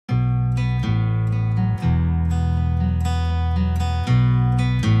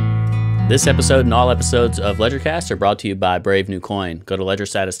This episode and all episodes of LedgerCast are brought to you by Brave New Coin. Go to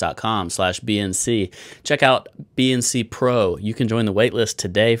ledgerstatus.com/BNC. Check out BNC Pro. You can join the waitlist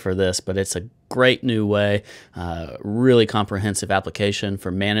today for this, but it's a great new way, really comprehensive application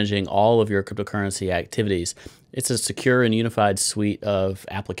for managing all of your cryptocurrency activities. It's a secure and unified suite of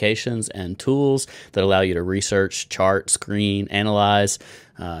applications and tools that allow you to research, chart, screen, analyze,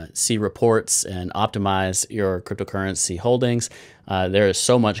 see reports, and optimize your cryptocurrency holdings. There is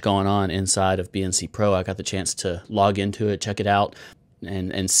so much going on inside of BNC Pro. I got the chance to log into it, check it out,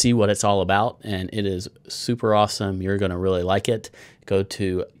 and see what it's all about. And it is super awesome. You're going to really like it. Go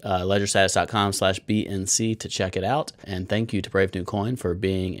to ledgerstatus.com/BNC to check it out. And thank you to Brave New Coin for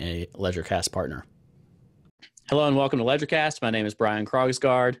being a LedgerCast partner. Hello and welcome to LedgerCast. My name is Brian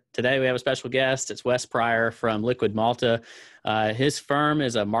Krogsgaard. Today we have a special guest. It's Wes Pryor from Liquid Malta. His firm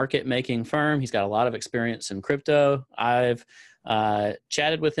is a market-making firm. He's got a lot of experience in crypto. I've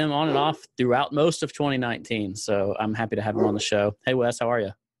chatted with him on and off throughout most of 2019, so I'm happy to have him on the show. Hey, Wes, how are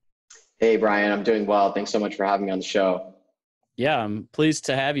you? Hey, Brian, I'm doing well. Thanks so much for having me on the show. Yeah, I'm pleased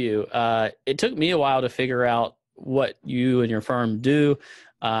to have you. It took me a while to figure out what you and your firm do.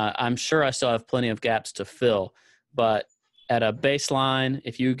 I'm sure I still have plenty of gaps to fill, but at a baseline,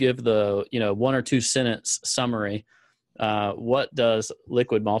 if you give the one or two sentence summary, what does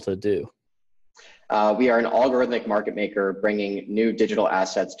Liquid Malta do? We are an algorithmic market maker bringing new digital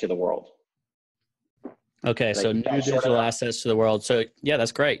assets to the world. Okay, so new digital assets to the world. So yeah,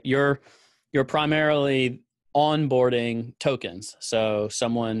 that's great. You're primarily onboarding tokens. So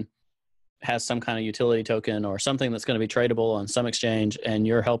someone has some kind of utility token or something that's going to be tradable on some exchange, and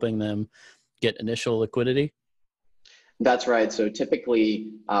you're helping them get initial liquidity? That's right. So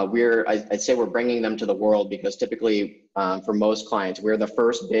typically, I'd say we're bringing them to the world because typically, for most clients, we're the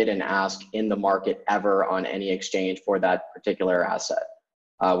first bid and ask in the market ever on any exchange for that particular asset,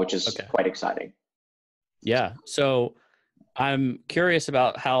 which is quite exciting. Yeah. So I'm curious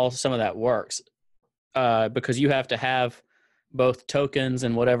about how some of that works, because you have to have both tokens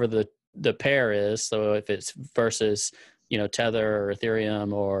and whatever the pair is. So if it's versus, Tether or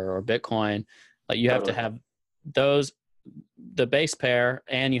Ethereum or Bitcoin, you have to have those, the base pair,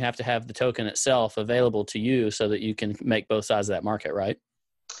 and you have to have the token itself available to you so that you can make both sides of that market, right?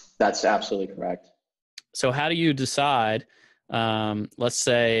 That's absolutely correct. So how do you decide, let's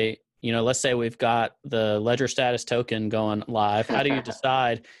say we've got the Ledger Status token going live. How do you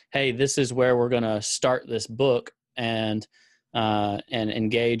decide, hey, this is where we're going to start this book and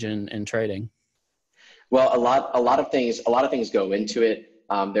engage in trading? Well, a lot of things go into it.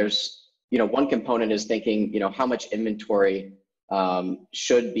 There's, one component is thinking, how much inventory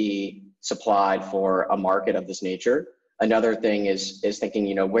should be supplied for a market of this nature. Another thing is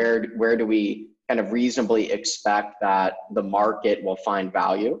thinking, where do we kind of reasonably expect that the market will find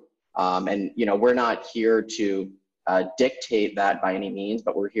value? And we're not here to dictate that by any means,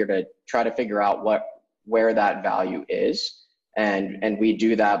 but we're here to try to figure out where that value is. And we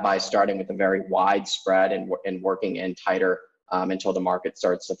do that by starting with a very wide spread and working in tighter until the market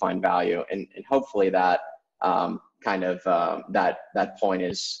starts to find value. And hopefully that that point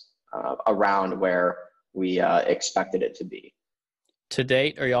is around where we expected it to be. To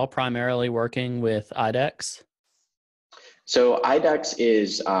date, are y'all primarily working with IDEX? So IDEX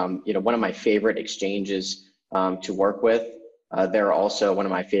is one of my favorite exchanges to work with. They're also one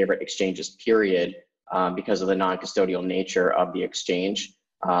of my favorite exchanges, period. Because of the non-custodial nature of the exchange,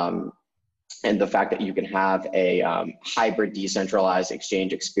 and the fact that you can have a hybrid decentralized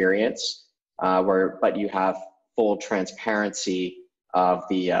exchange experience, but you have full transparency of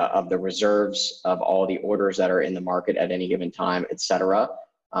the reserves of all the orders that are in the market at any given time, et cetera.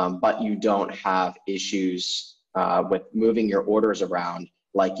 But you don't have issues with moving your orders around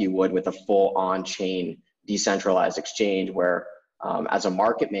like you would with a full on-chain decentralized exchange, where as a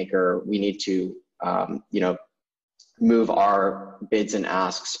market maker, we need to move our bids and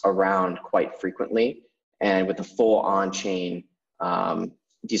asks around quite frequently. And with a full on-chain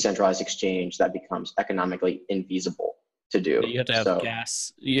decentralized exchange, that becomes economically infeasible to do. You have to have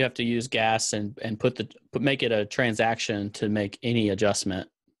gas. You have to use gas and make it a transaction to make any adjustment.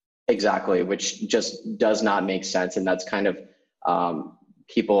 Exactly, which just does not make sense. And that's kind of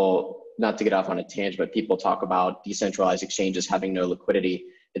people, not to get off on a tangent, but people talk about decentralized exchanges having no liquidity.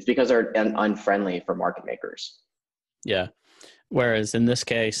 It's because they're unfriendly for market makers. Yeah. Whereas in this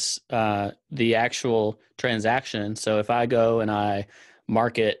case, the actual transaction, so if I go and I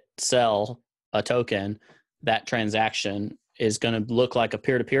sell a token, that transaction is going to look like a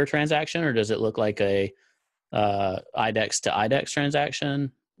peer-to-peer transaction, or does it look like a IDEX to IDEX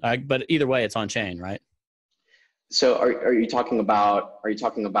transaction? But either way, it's on chain, right? So are you talking about,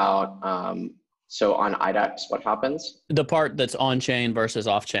 so on IDEX, what happens? The part that's on chain versus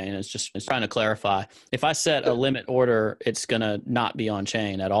off chain is just it's trying to clarify. If I set a limit order, it's going to not be on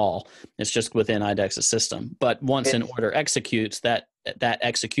chain at all. It's just within IDEX's system. But once an order executes, that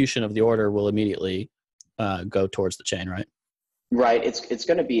execution of the order will immediately go towards the chain, right? Right. It's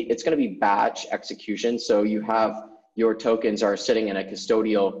going to be batch execution. So you have your tokens are sitting in a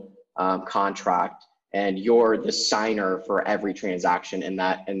custodial contract, and you're the signer for every transaction,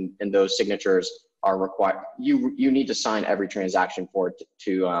 and those signatures are required. You need to sign every transaction for it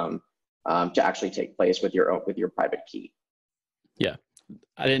to actually take place with your private key. Yeah.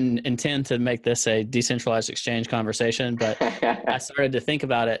 I didn't intend to make this a decentralized exchange conversation, but I started to think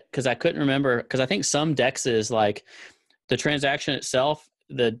about it because I couldn't remember, because I think some DEXs, like the transaction itself,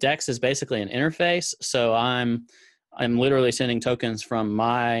 the DEX is basically an interface. So I'm literally sending tokens from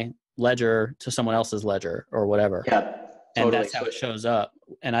my ledger to someone else's ledger or whatever. Yeah, totally. And that's how it shows up.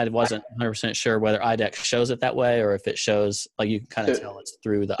 And I wasn't 100% sure whether IDEX shows it that way or if it shows, like you can kind of tell it's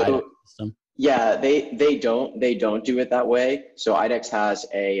through the IDEX system. Yeah, they don't do it that way. So IDEX has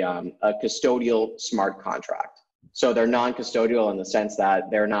a custodial smart contract. So they're non-custodial in the sense that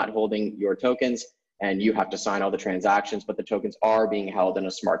they're not holding your tokens and you have to sign all the transactions, but the tokens are being held in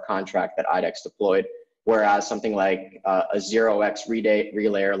a smart contract that IDEX deployed. Whereas something like a 0x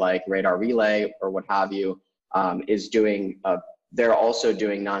relayer like Radar Relay or what have you is doing, they're also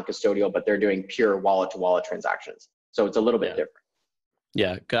doing non-custodial, but they're doing pure wallet-to-wallet transactions. So it's a little bit different.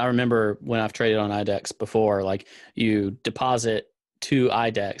 Yeah, I remember when I've traded on IDEX before, like you deposit to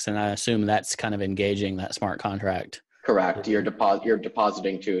IDEX, and I assume that's kind of engaging that smart contract. Correct. You're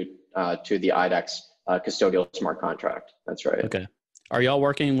depositing to the IDEX custodial smart contract. That's right. Okay. Are y'all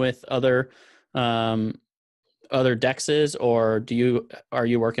working with other DEXs, or are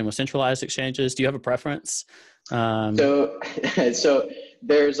you working with centralized exchanges? Do you have a preference? So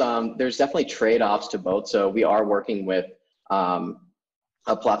there's definitely trade-offs to both. So we are working with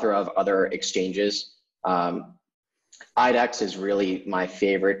a plethora of other exchanges. IDEX is really my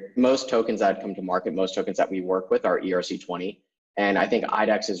favorite. Most tokens that come to market, most tokens that we work with are ERC20. And I think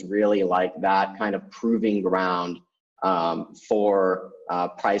IDEX is really like that kind of proving ground for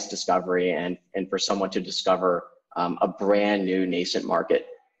price discovery and for someone to discover a brand new nascent market.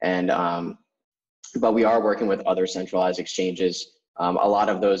 And but we are working with other centralized exchanges. A lot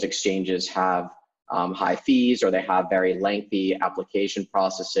of those exchanges have high fees, or they have very lengthy application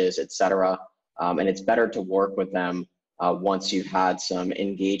processes, et cetera. And it's better to work with them once you've had some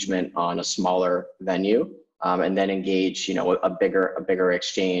engagement on a smaller venue, and then engage, a bigger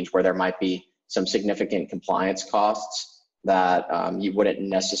exchange where there might be some significant compliance costs that you wouldn't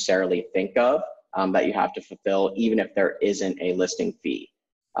necessarily think of that you have to fulfill, even if there isn't a listing fee.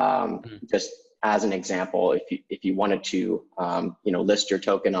 Just as an example, if you wanted to, list your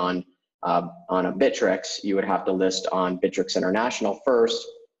token on a Bittrex, you would have to list on Bittrex International first.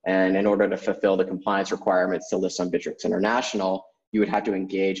 And in order to fulfill the compliance requirements to list on Bittrex International, you would have to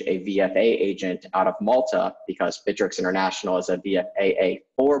engage a VFA agent out of Malta, because Bittrex International is a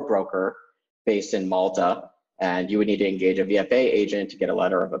VFAA4 broker based in Malta. And you would need to engage a VFA agent to get a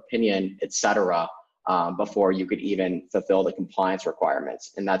letter of opinion, et cetera, before you could even fulfill the compliance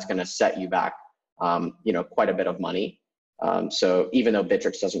requirements. And that's going to set you back, quite a bit of money. So even though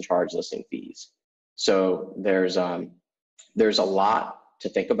Bittrex doesn't charge listing fees. So there's a lot to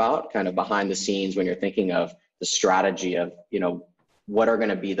think about kind of behind the scenes when you're thinking of the strategy of, what are going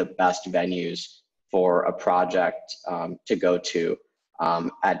to be the best venues for a project to go to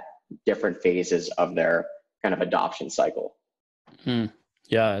at different phases of their kind of adoption cycle.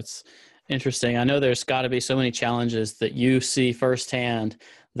 Yeah, it's interesting. I know there's got to be so many challenges that you see firsthand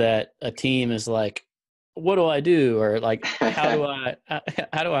that a team is like, what do I do? Or like, how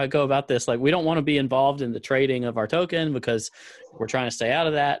do I go about this? Like, we don't want to be involved in the trading of our token because we're trying to stay out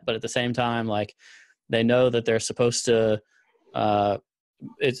of that. But at the same time, like, they know that they're supposed to,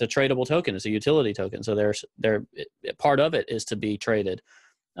 it's a tradable token. It's a utility token. So part of it is to be traded.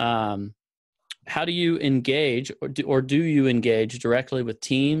 How do you engage, or do you engage directly with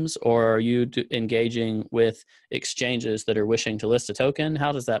teams, or are you engaging with exchanges that are wishing to list a token?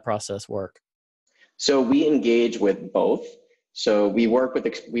 How does that process work? So we engage with both. So we work with,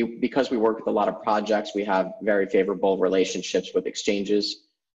 because we work with a lot of projects, we have very favorable relationships with exchanges.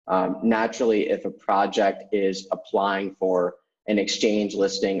 Naturally, if a project is applying for an exchange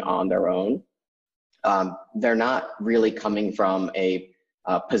listing on their own, they're not really coming from a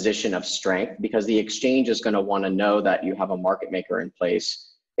position of strength, because the exchange is going to want to know that you have a market maker in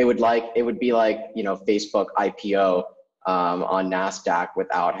place. It would be like, Facebook IPO on NASDAQ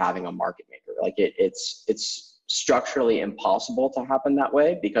without having a market maker. Like it's structurally impossible to happen that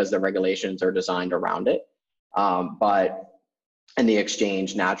way because the regulations are designed around it. And the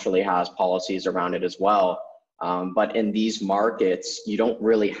exchange naturally has policies around it as well. But in these markets, you don't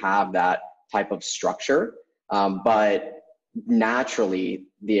really have that type of structure. But naturally,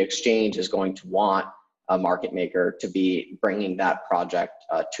 the exchange is going to want a market maker to be bringing that project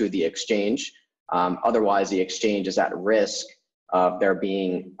to the exchange. Otherwise, the exchange is at risk of there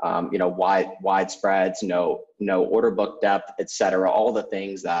being, wide spreads, no order book depth, et cetera, all the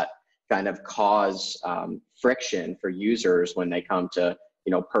things that kind of cause friction for users when they come to,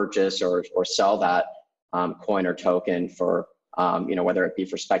 purchase or sell that coin or token for, whether it be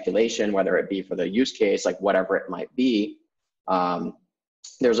for speculation, whether it be for the use case, like whatever it might be.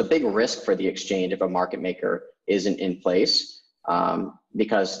 There's a big risk for the exchange if a market maker isn't in place,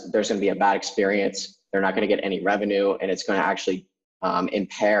 because there's going to be a bad experience. They're not going to get any revenue, and it's going to actually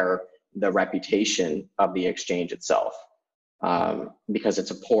impair the reputation of the exchange itself, because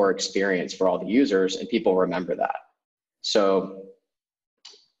it's a poor experience for all the users, and people remember that. So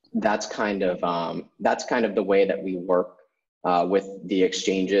that's kind of the way that we work with the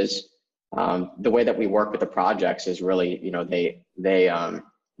exchanges. The way that we work with the projects is really,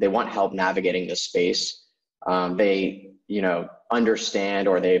 they want help navigating this space. They, understand,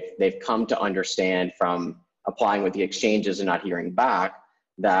 or they've come to understand from applying with the exchanges and not hearing back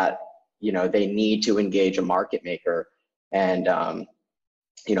that, they need to engage a market maker. And,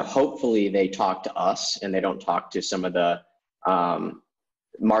 hopefully they talk to us and they don't talk to some of the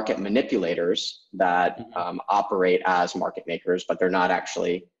market manipulators that operate as market makers, but they're not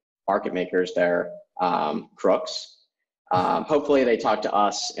actually market makers, they're crooks. Hopefully they talk to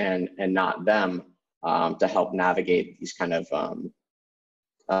us and not them to help navigate these kind of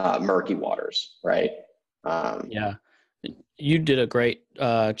murky waters, right? Yeah, you did a great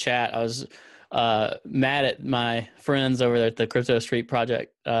chat. I was mad at my friends over there at the Crypto Street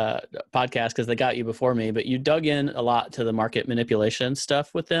Project podcast because they got you before me, but you dug in a lot to the market manipulation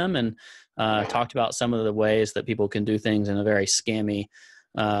stuff with them and talked about some of the ways that people can do things in a very scammy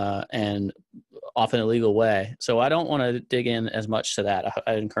and often illegal way. So I don't want to dig in as much to that.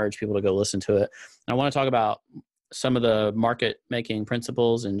 I encourage people to go listen to it. I want to talk about some of the market making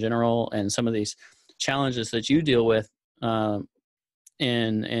principles in general and some of these challenges that you deal with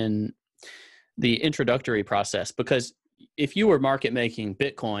in the introductory process, because if you were market making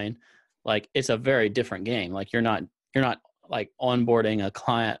Bitcoin, like it's a very different game. Like you're not like onboarding a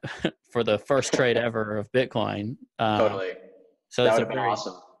client for the first trade ever of Bitcoin. Totally. So that would have been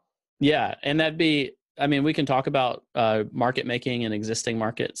awesome. Yeah. And we can talk about market making in existing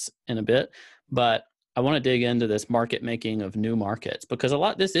markets in a bit, but I want to dig into this market making of new markets, because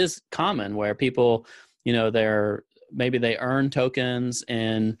this is common where people, maybe they earn tokens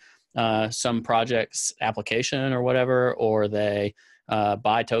in some project's application or whatever, or they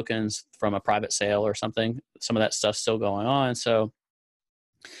buy tokens from a private sale or something. Some of that stuff's still going on. So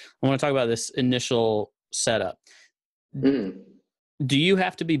I want to talk about this initial setup. Do you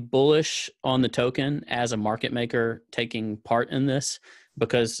have to be bullish on the token as a market maker taking part in this?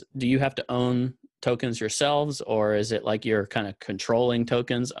 Because do you have to own tokens yourselves, or is it like you're kind of controlling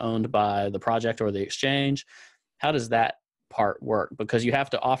tokens owned by the project or the exchange? How does that part work? Because you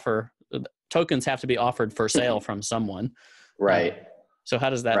have to tokens have to be offered for sale from someone. Right. So how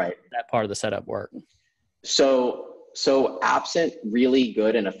does that part of the setup work? So absent really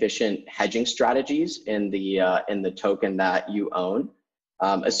good and efficient hedging strategies in the token that you own,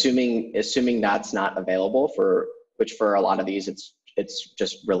 assuming that's not available, which for a lot of these it's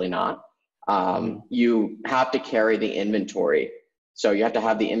just really not. You have to carry the inventory. So you have to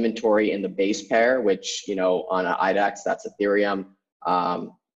have the inventory in the base pair, which on an IDEX that's Ethereum,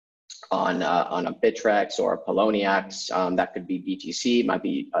 on a Bittrex or a Poloniex, that could be BTC, might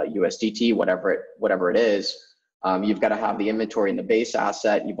be USDT, whatever it is. You've got to have the inventory in the base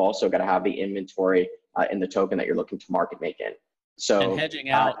asset. You've also got to have the inventory in the token that you're looking to market make in. So and hedging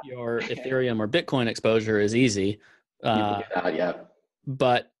out your Ethereum or Bitcoin exposure is easy. You can do that, yeah.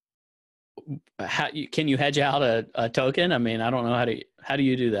 But can you hedge out a token? I mean, I don't know how do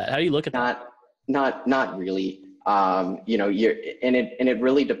you do that? How do you look at that? Not really. It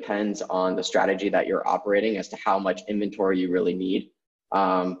really depends on the strategy that you're operating as to how much inventory you really need.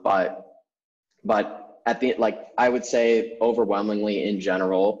 But I would say overwhelmingly in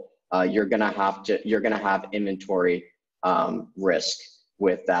general, you're gonna have inventory risk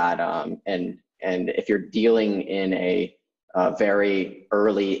with that. And if you're dealing in a very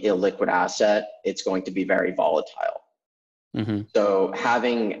early illiquid asset, it's going to be very volatile. So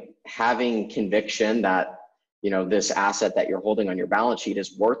having conviction that this asset that you're holding on your balance sheet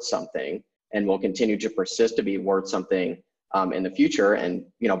is worth something, and will continue to persist to be worth something in the future. And,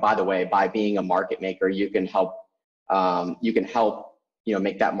 by the way, by being a market maker, you can help,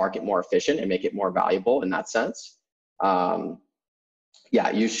 make that market more efficient and make it more valuable in that sense. Yeah,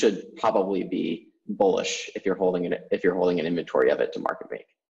 you should probably be bullish if you're holding an inventory of it to market make.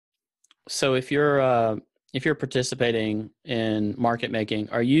 So if you're participating in market making,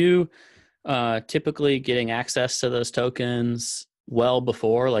 are you typically getting access to those tokens well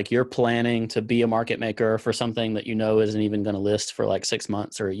before, like you're planning to be a market maker for something that isn't even going to list for like 6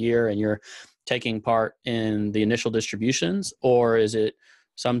 months or a year, and you're taking part in the initial distributions? Or is it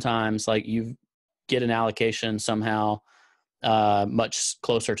sometimes like you get an allocation somehow much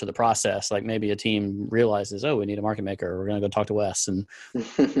closer to the process? Like maybe a team realizes, oh, we need a market maker, we're going to go talk to Wes, and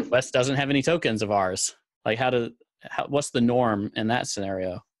Wes doesn't have any tokens of ours. Like what's the norm in that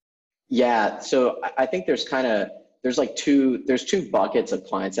scenario? Yeah, so I think there's two buckets of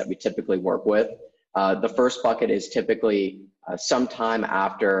clients that we typically work with. The first bucket is typically sometime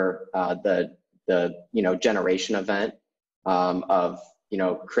after the generation event of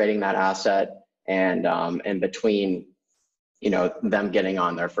creating that asset, and between them getting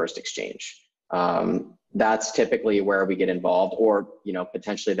on their first exchange. That's typically where we get involved, or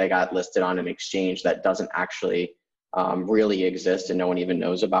potentially they got listed on an exchange that doesn't actually really exist and no one even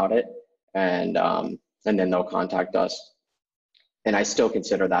knows about it, and then they'll contact us. And I still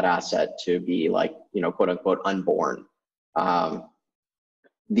consider that asset to be like, quote unquote, unborn.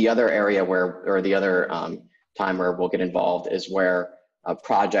 The other area time where we'll get involved is where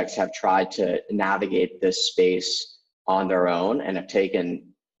projects have tried to navigate this space on their own and have taken,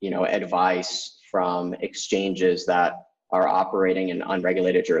 advice from exchanges that are operating in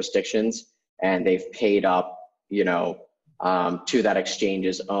unregulated jurisdictions, and they've paid up, to that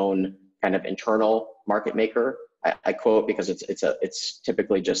exchange's own kind of internal market maker. I quote because it's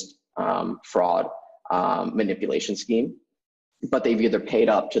typically just fraud, manipulation scheme. But they've either paid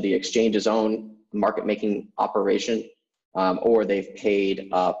up to the exchange's own market making operation, or they've paid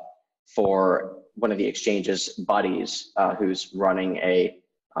up for one of the exchange's buddies who's running a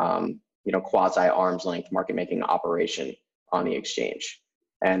quasi arm's length market making operation on the exchange.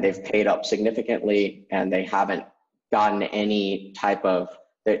 And they've paid up significantly, and they haven't gotten any type of,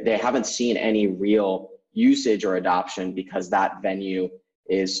 they haven't seen any real usage or adoption, because that venue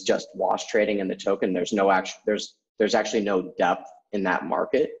is just wash trading in the token. There's actually no depth in that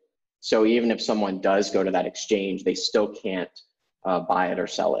market. So even if someone does go to that exchange, they still can't buy it or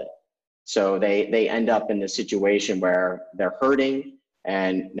sell it. So they end up in this situation where they're hurting,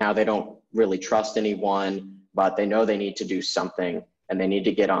 and now they don't really trust anyone, but they know they need to do something, and they need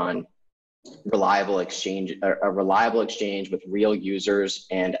to get on a reliable exchange with real users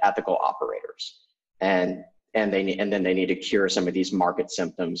and ethical operators. And then they need to cure some of these market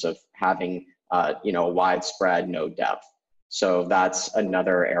symptoms of having widespread no depth. So that's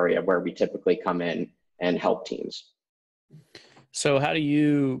another area where we typically come in and help teams. So how do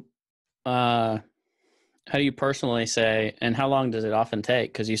you personally say, and how long does it often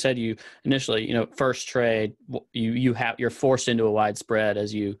take? Because you said you initially, first trade, you're forced into a widespread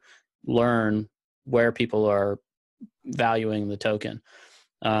as you learn where people are valuing the token.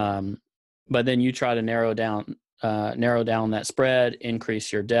 But then you try to narrow down that spread,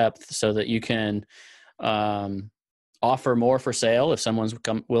 increase your depth so that you can offer more for sale if someone's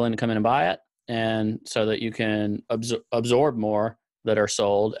willing to come in and buy it, and so that you can absorb more that are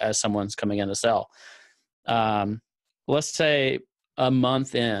sold as someone's coming in to sell. Let's say a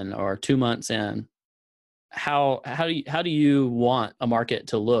month in or 2 months in, how do you want a market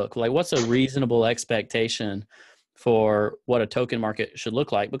to look? Like, what's a reasonable expectation for what a token market should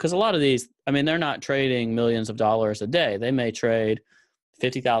look like? Because a lot of these, they're not trading millions of dollars a day. They may trade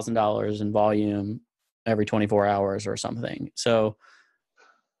 $50,000 in volume every 24 hours or something. So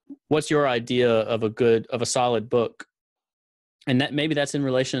what's your idea of a solid book? And that maybe that's in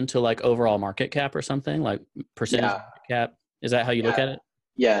relation to like overall market cap or something, like percentage market cap. Is that how you look at it?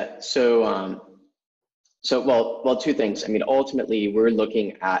 Yeah. So well, two things. Ultimately we're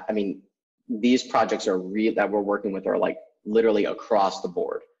looking at, these projects that we're working with are like literally across the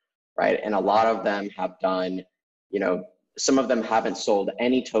board, right? And a lot of them have done, some of them haven't sold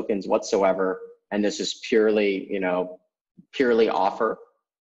any tokens whatsoever, and this is purely offer,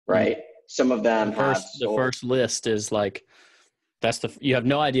 right? Mm-hmm. Some of them the first list is like, you have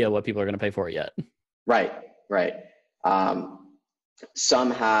no idea what people are going to pay for it yet. Right.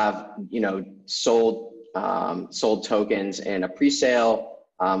 Some have, sold tokens in a pre-sale,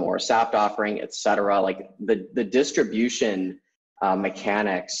 or a SAFT offering, et cetera. Like the distribution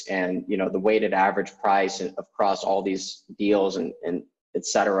mechanics and, the weighted average price across all these deals and et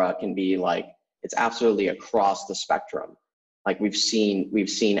cetera, can be like, it's absolutely across the spectrum. Like we've seen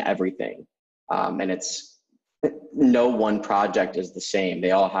everything. And it's, no one project is the same.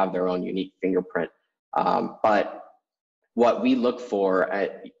 They all have their own unique fingerprint. But what we look for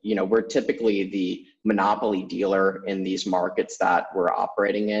at, we're typically the monopoly dealer in these markets that we're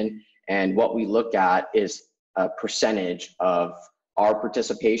operating in. And what we look at is a percentage of our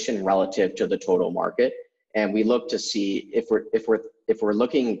participation relative to the total market. And we look to see if we're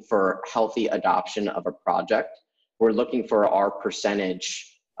looking for healthy adoption of a project, we're looking for our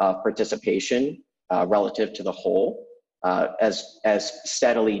percentage of participation relative to the whole as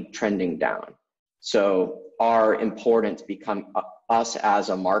steadily trending down. So our importance become us as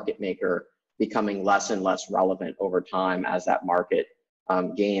a market maker becoming less and less relevant over time as that market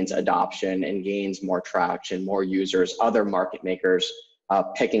gains adoption and gains more traction, more users, other market makers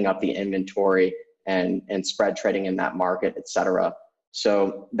picking up the inventory and spread trading in that market, et cetera.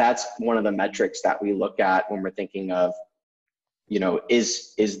 So that's one of the metrics that we look at when we're thinking of,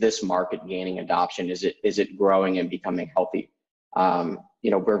 is this market gaining adoption? Is it growing and becoming healthy?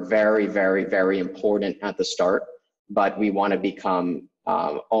 We're very, very, very important at the start, but we want to become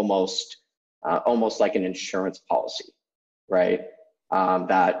almost like an insurance policy, right?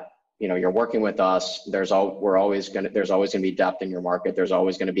 That you're working with us. There's always going to be depth in your market. There's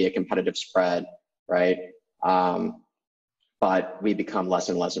always going to be a competitive spread, right? But we become less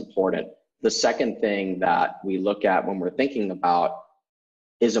and less important. The second thing that we look at when we're thinking about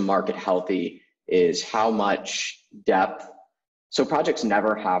is a market healthy is how much depth. So projects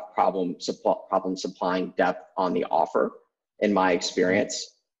never have problem supplying depth on the offer, in my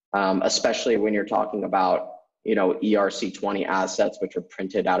experience, especially when you're talking about ERC20 assets, which are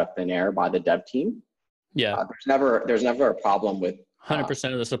printed out of thin air by the dev team. Yeah, there's never a problem with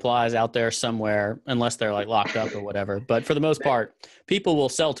 100% of the supply is out there somewhere, unless they're like locked up or whatever. But for the most part, people will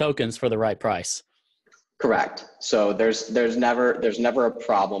sell tokens for the right price. Correct. So there's never a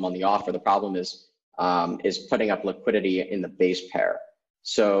problem on the offer. The problem is putting up liquidity in the base pair.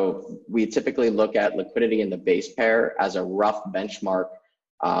 So we typically look at liquidity in the base pair as a rough benchmark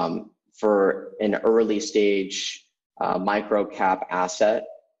for an early stage micro cap asset.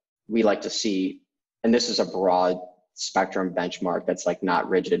 We like to see, and this is a broad spectrum benchmark that's like not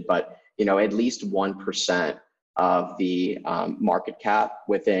rigid, but at least 1% of the market cap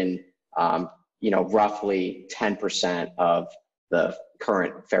within roughly 10% of the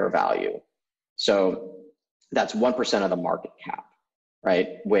current fair value. So that's 1% of the market cap,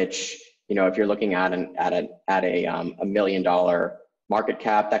 right? Which if you're looking at a $1 million market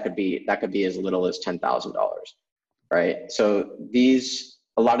cap, that could be as little as $10,000, right? So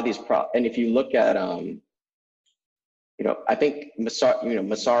a lot of these and if you look at I think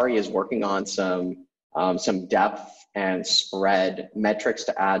Masari is working on some depth and spread metrics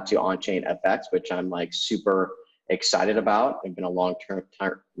to add to on-chain FX, which I'm like super excited about. I've been a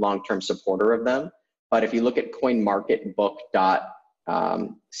long-term supporter of them. But if you look at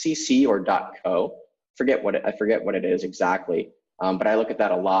coinmarketbook.cc or .co, I forget what it is exactly. But I look at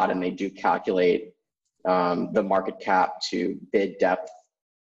that a lot, and they do calculate the market cap to bid depth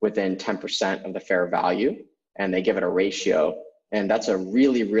within 10% of the fair value, and they give it a ratio. And that's a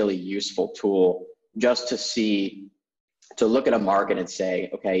really, really useful tool just to look at a market and say,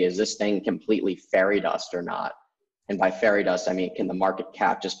 okay, is this thing completely fairy dust or not? And by fairy dust, I mean, can the market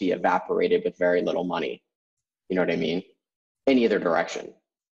cap just be evaporated with very little money? You know what I mean? In either direction,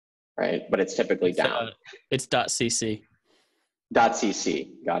 right? But it's typically down. It's .cc.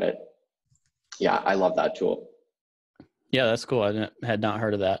 .cc, got it. Yeah, I love that tool. Yeah, that's cool. I had not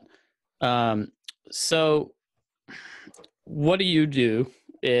heard of that. So what do you do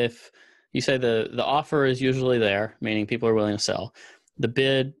if you say the offer is usually there, meaning people are willing to sell, the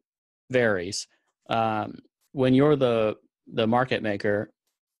bid varies? When you're the market maker,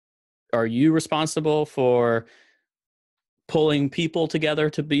 are you responsible for pulling people together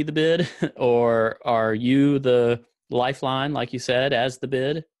to be the bid, or are you the lifeline, like you said, as the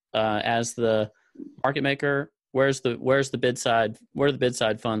bid, as the market maker? Where's the bid side? Where do the bid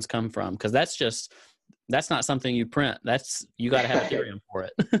side funds come from? Because that's not something you print. You got to have Ethereum for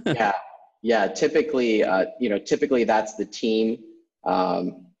it. Yeah. Typically, typically that's the team,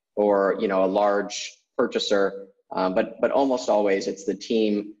 or a large purchaser. But almost always it's the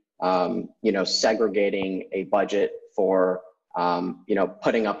team, segregating a budget for,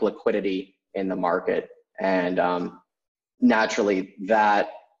 putting up liquidity in the market. And naturally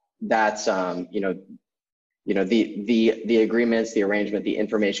that's the agreements, the arrangement, the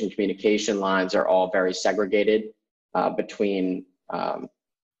information communication lines are all very segregated between,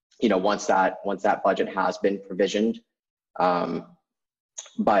 once that budget has been provisioned.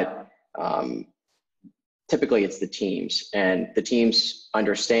 But typically it's the teams, and the teams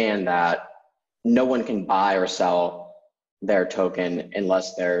understand that no one can buy or sell their token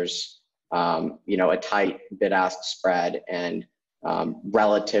unless there's a tight bid-ask spread and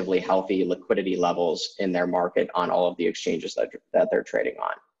relatively healthy liquidity levels in their market on all of the exchanges that they're trading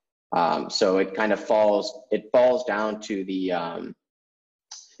on. So it kind of falls down to the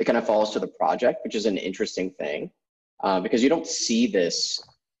project, which is an interesting thing because you don't see this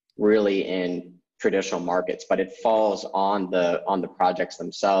really in traditional markets, but it falls on the projects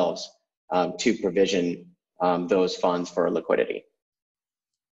themselves to provision those funds for liquidity.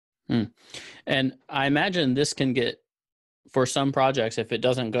 And I imagine this can get, for some projects, if it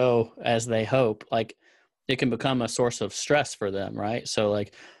doesn't go as they hope, like it can become a source of stress for them, right? So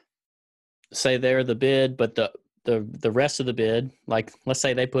like, say they're the bid, but the rest of the bid, like let's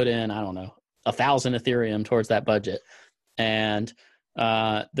say they put in, I don't know, 1,000 Ethereum towards that budget, and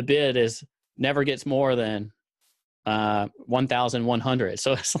the bid never gets more than 1,100.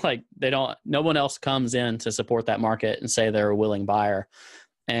 So it's like no one else comes in to support that market and say they're a willing buyer.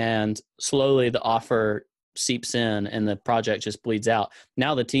 And slowly the offer seeps in and the project just bleeds out.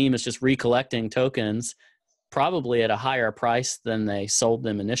 Now the team is just recollecting tokens probably at a higher price than they sold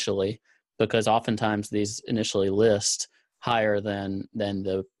them initially, because oftentimes these initially list higher than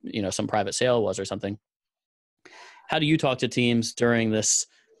the, some private sale was or something. How do you talk to teams during this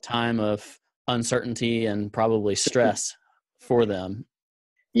time of uncertainty and probably stress for them?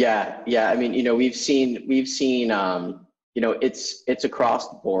 Yeah. I mean, we've seen it's across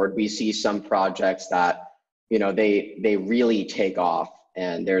the board. We see some projects that, they really take off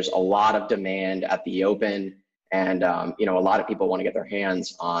and there's a lot of demand at the open, and, a lot of people want to get their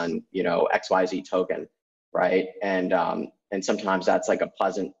hands on, XYZ token. Right. And sometimes that's like a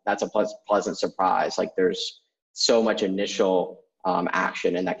pleasant surprise. Like there's so much initial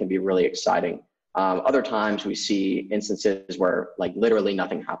action, and that can be really exciting. Other times we see instances where like literally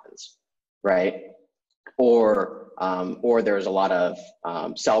nothing happens. Right. Or there's a lot of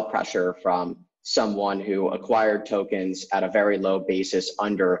sell pressure from someone who acquired tokens at a very low basis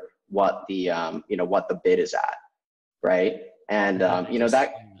under what the bid is at, right? And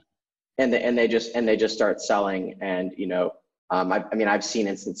and they just start selling, and I've seen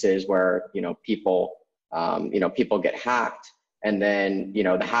instances where people get hacked, and then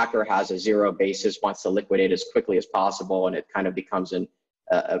the hacker has a zero basis, wants to liquidate as quickly as possible, and it kind of becomes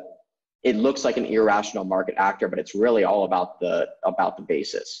it looks like an irrational market actor, but it's really all about the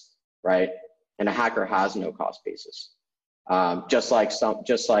basis, right? And a hacker has no cost basis. Just like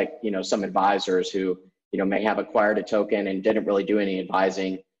some advisors who may have acquired a token and didn't really do any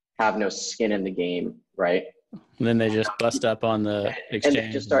advising, have no skin in the game, right? And then they just bust up on the exchange,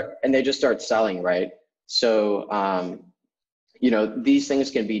 and they just start selling, right? So these things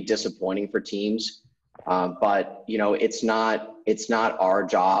can be disappointing for teams, but it's not our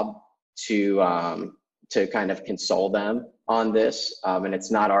job to kind of console them on this, and it's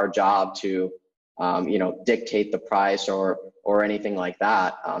not our job to dictate the price or anything like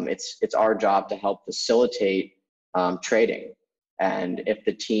that. It's our job to help facilitate trading. And if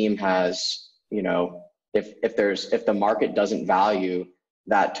the team has if the market doesn't value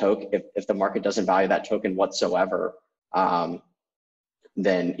that token, if the market doesn't value that token whatsoever,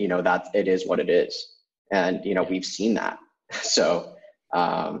 then that it is what it is. And we've seen that. So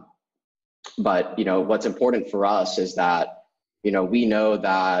but what's important for us is that we know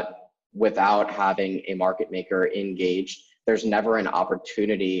that without having a market maker engaged, there's never an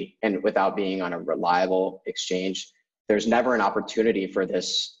opportunity, and without being on a reliable exchange, there's never an opportunity for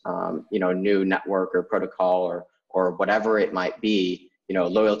this new network or protocol or whatever it might be,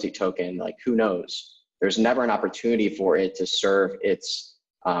 loyalty token, like who knows, there's never an opportunity for it to serve its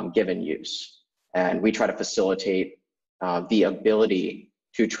given use. And we try to facilitate the ability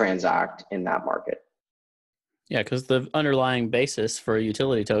to transact in that market. Yeah, because the underlying basis for a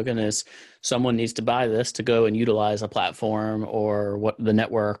utility token is someone needs to buy this to go and utilize a platform or what the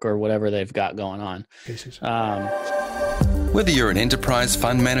network or whatever they've got going on. Whether you're an enterprise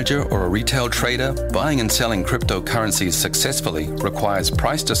fund manager or a retail trader, buying and selling cryptocurrencies successfully requires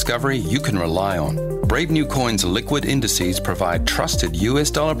price discovery you can rely on. Brave New Coin's liquid indices provide trusted US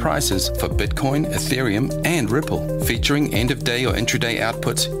dollar prices for Bitcoin, Ethereum, and Ripple. Featuring end-of-day or intraday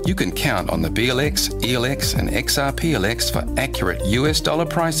outputs, you can count on the BLX, ELX, and XRPLX for accurate US dollar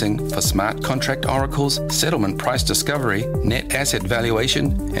pricing for smart contract oracles, settlement price discovery, net asset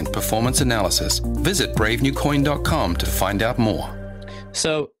valuation, and performance analysis. Visit bravenewcoin.com to find out more.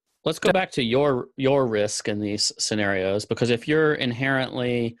 So let's go back to your risk in these scenarios, because if you're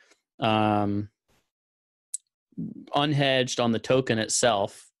inherently unhedged on the token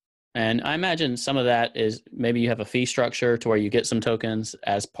itself. And I imagine some of that is maybe you have a fee structure to where you get some tokens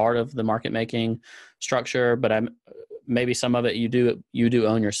as part of the market making structure, but maybe some of it you do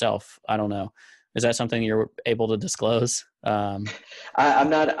own yourself. I don't know. Is that something you're able to disclose? I'm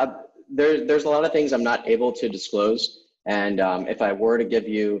not. There's a lot of things I'm not able to disclose, and if I were to give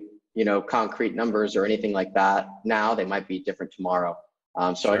you, concrete numbers or anything like that now, they might be different tomorrow.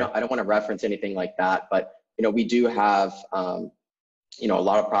 So Sure. I don't want to reference anything like that, but we do have a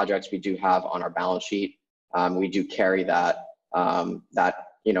lot of projects we do have on our balance sheet. We do carry that kind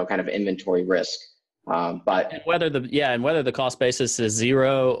of inventory risk. But And whether the cost basis is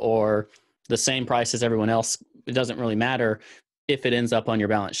zero or the same price as everyone else, it doesn't really matter if it ends up on your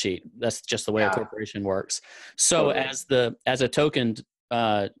balance sheet. That's just the way a yeah, corporation works. So totally. as a token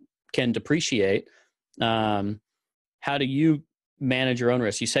can depreciate, how do you manage your own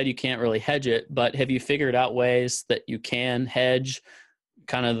risk? You said you can't really hedge it, but have you figured out ways that you can hedge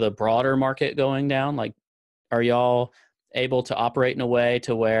kind of the broader market going down? Like, are y'all able to operate in a way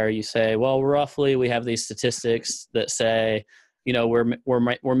to where you say, well, roughly we have these statistics that say,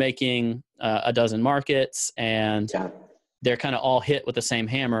 we're making a dozen markets and Yeah, they're kind of all hit with the same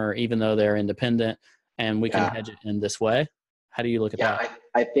hammer, even though they're independent, and we can yeah. hedge it in this way? How do you look at Yeah, that?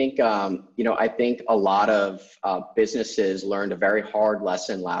 I think I think a lot of businesses learned a very hard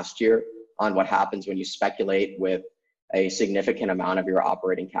lesson last year on what happens when you speculate with a significant amount of your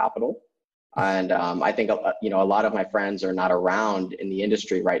operating capital. And I think a lot of my friends are not around in the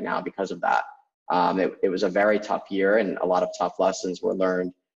industry right now because of that. It was a very tough year, and a lot of tough lessons were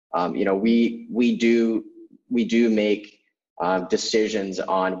learned. We do make decisions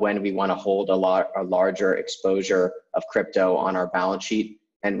on when we want to hold a larger exposure of crypto on our balance sheet,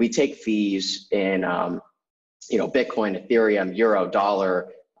 and we take fees in Bitcoin, Ethereum, Euro,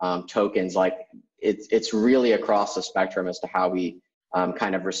 dollar tokens. Like it's really across the spectrum as to how we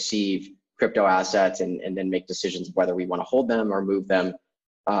kind of receive crypto assets and then make decisions of whether we want to hold them or move them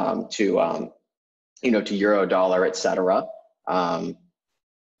to Euro, dollar, etc.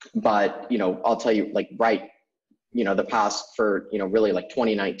 But I'll tell you, like, the past for really like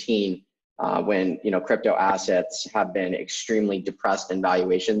 2019, when crypto assets have been extremely depressed in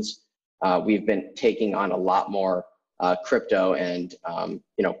valuations, we've been taking on a lot more crypto, and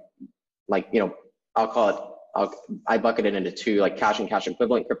I'll call it, I bucket it into two, like cash and cash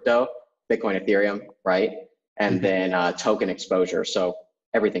equivalent crypto, Bitcoin, Ethereum, right, and then token exposure, so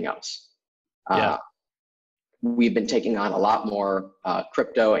everything else. Yeah. We've been taking on a lot more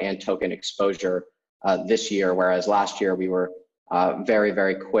crypto and token exposure this year, whereas last year we were very,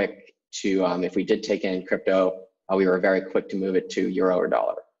 very quick to, if we did take in crypto, we were very quick to move it to Euro or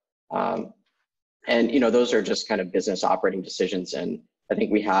dollar. And those are just kind of business operating decisions, and I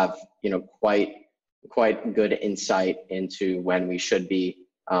think we have quite good insight into when we should be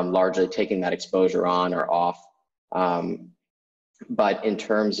largely taking that exposure on or off. But in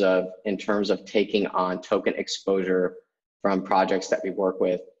terms of taking on token exposure from projects that we work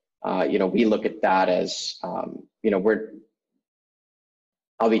with, we look at that as, I'll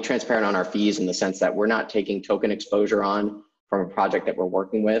be transparent on our fees in the sense that we're not taking token exposure on from a project that we're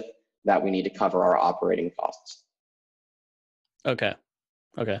working with that we need to cover our operating costs. Okay.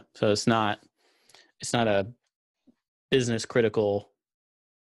 So it's not a business critical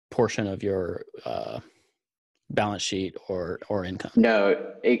portion of your balance sheet or income.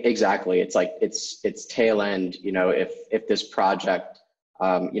 No, exactly. It's like it's tail end. If this project,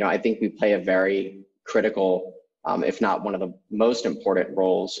 I think we play a very critical, if not one of the most important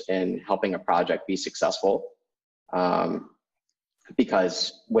roles in helping a project be successful.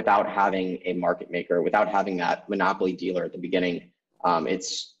 Because without having a market maker, without having that monopoly dealer at the beginning,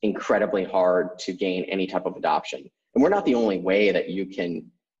 it's incredibly hard to gain any type of adoption. And we're not the only way that you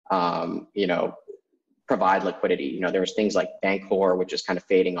can, provide liquidity. There's things like Bancor, which is kind of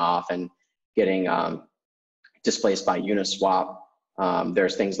fading off and getting displaced by Uniswap.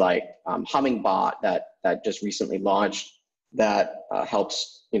 There's things like Hummingbot that just recently launched that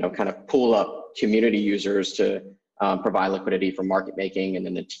helps kind of pool up community users to provide liquidity for market making, and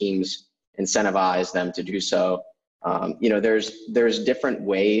then the teams incentivize them to do so. There's different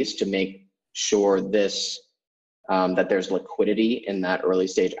ways to make sure that there's liquidity in that early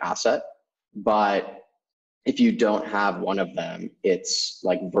stage asset, but if you don't have one of them, it's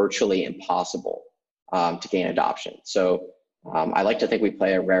like virtually impossible to gain adoption. So I like to think we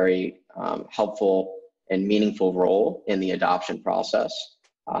play a very helpful and meaningful role in the adoption process,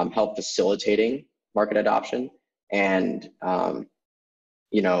 help facilitating market adoption. And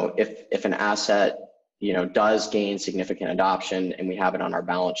if an asset does gain significant adoption and we have it on our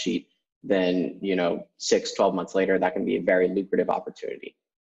balance sheet, then, 6, 12 months later, that can be a very lucrative opportunity.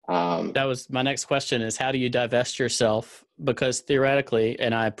 That was my next question, is how do you divest yourself? Because theoretically,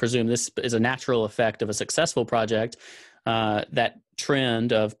 and I presume this is a natural effect of a successful project, that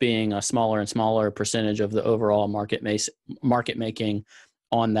trend of being a smaller and smaller percentage of the overall market making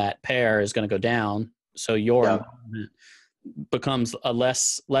on that pair is going to go down. So your involvement becomes a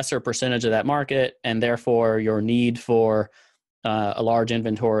lesser percentage of that market, and therefore your need for a large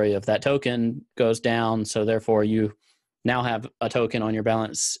inventory of that token goes down. So therefore you now have a token on your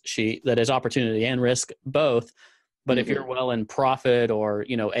balance sheet that is opportunity and risk both. But if you're well in profit or,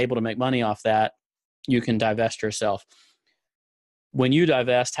 able to make money off that, you can divest yourself. When you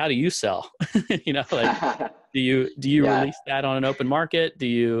divest, how do you sell? Do you release that on an open market? Do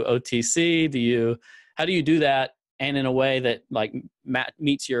you OTC? How do you do that? And in a way that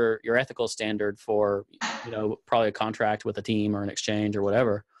meets your ethical standard for, probably a contract with a team or an exchange or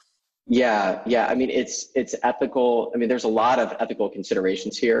whatever. Yeah. I mean, it's ethical. I mean, there's a lot of ethical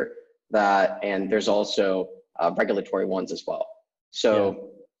considerations here and there's also regulatory ones as well. So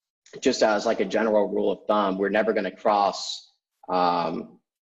just as like a general rule of thumb, we're never going to cross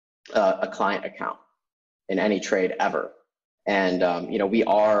a client account in any trade ever. And, we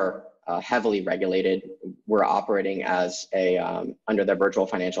are heavily regulated. We're operating as under the Virtual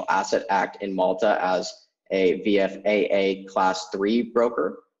Financial Asset Act in Malta as a VFAA Class 3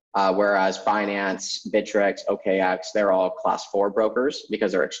 broker. Whereas Binance, Bittrex, OKX, they're all Class 4 brokers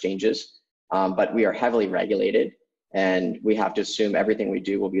because they're exchanges. But we are heavily regulated, and we have to assume everything we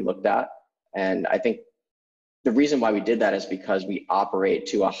do will be looked at. And I think the reason why we did that is because we operate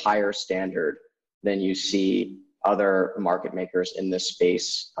to a higher standard than you see other market makers in this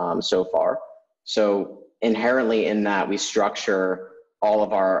space so far. So inherently in that, we structure all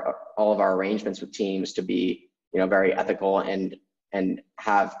of our arrangements with teams to be, very ethical and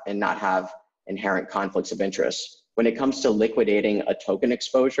not have inherent conflicts of interest. When it comes to liquidating a token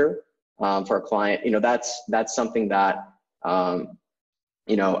exposure for a client, that's something that has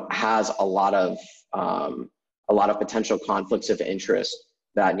a lot of potential conflicts of interest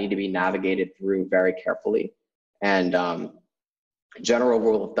that need to be navigated through very carefully. And general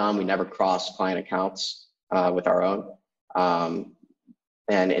rule of thumb, we never cross client accounts with our own.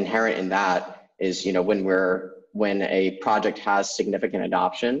 And inherent in that is, when a project has significant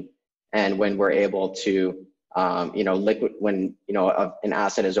adoption, and when we're able to, when an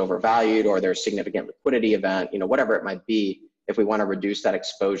asset is overvalued or there's significant liquidity event, whatever it might be, if we want to reduce that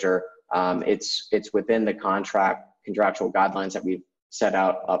exposure, it's within the contractual guidelines that we've set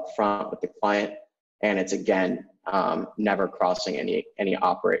out up front with the client, and it's again never crossing any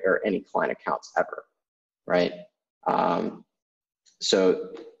operator or any client accounts ever, right? So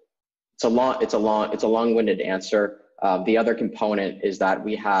it's a long-winded answer. The other component is that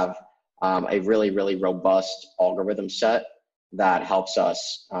we have a really, really robust algorithm set that helps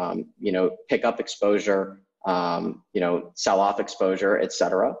us, pick up exposure, sell off exposure, et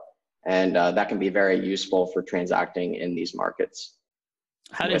cetera. And that can be very useful for transacting in these markets.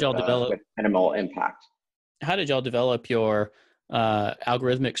 How did y'all develop with minimal impact? How did y'all develop your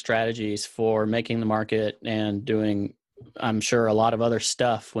algorithmic strategies for making the market and doing, I'm sure, a lot of other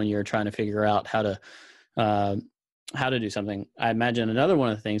stuff when you're trying to figure out how to do something? I imagine another one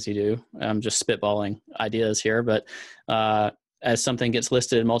of the things you do, I'm just spitballing ideas here, but as something gets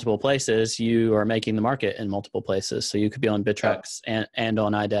listed in multiple places, you are making the market in multiple places. So you could be on Bittrex and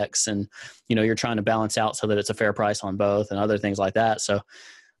on IDEX, and you're trying to balance out so that it's a fair price on both and other things like that. So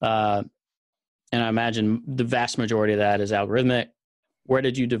and I imagine the vast majority of that is algorithmic. Where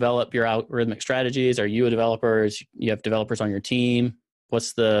did you develop your algorithmic strategies? Are you a developer? You have developers on your team?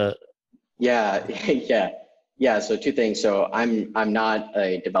 What's the... Yeah. So two things. So I'm not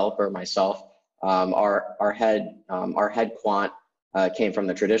a developer myself. Our head quant came from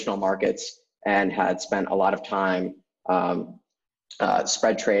the traditional markets and had spent a lot of time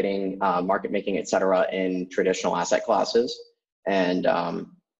spread trading, market making, et cetera, in traditional asset classes. And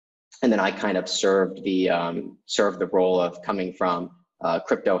then I kind of served the role of coming from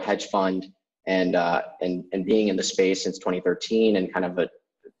crypto hedge fund and being in the space since 2013 and kind of a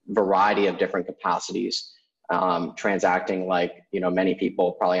variety of different capacities, transacting like many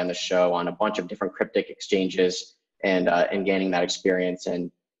people probably on the show on a bunch of different cryptic exchanges and gaining that experience.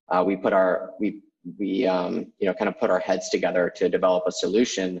 And we put our heads together to develop a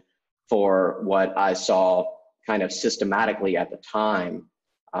solution for what I saw kind of systematically at the time.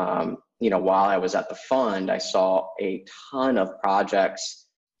 While I was at the fund, I saw a ton of projects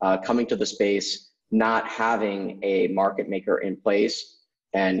coming to the space, not having a market maker in place.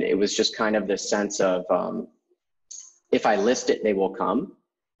 And it was just kind of this sense of, if I list it, they will come.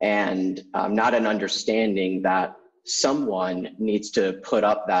 and not an understanding that someone needs to put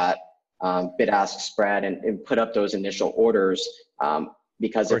up that bid-ask spread and put up those initial orders,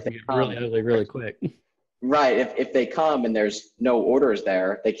 because if they come, really ugly really quick. Right, if they come and there's no orders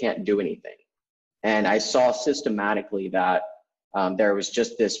there, they can't do anything. And I saw systematically that there was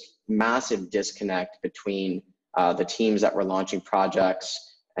just this massive disconnect between the teams that were launching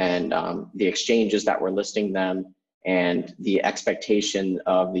projects and the exchanges that were listing them, and the expectation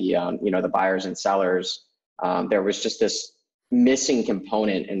of the the buyers and sellers. There was just this missing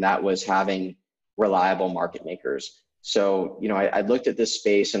component, and that was having reliable market makers. So I looked at this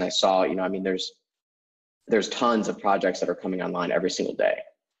space and I saw there's tons of projects that are coming online every single day,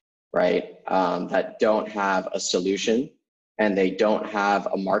 right? That don't have a solution, and they don't have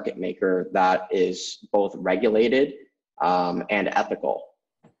a market maker that is both regulated and ethical.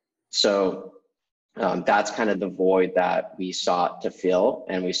 So that's kind of the void that we sought to fill,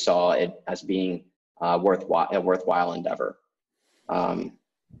 and we saw it as being a worthwhile endeavor.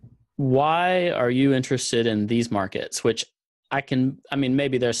 Why are you interested in these markets? Which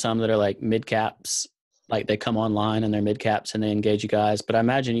maybe there's some that are like mid caps, like they come online and they're mid caps and they engage you guys. But I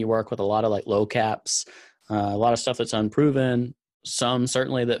imagine you work with a lot of like low caps, a lot of stuff that's unproven, some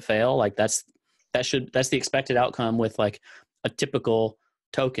certainly that fail. Like that's the expected outcome with like a typical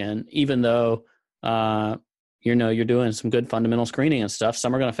token, even though you're doing some good fundamental screening and stuff.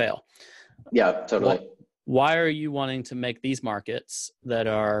 Some are going to fail. Yeah, totally. Why are you wanting to make these markets that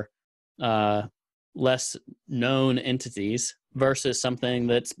are less known entities versus something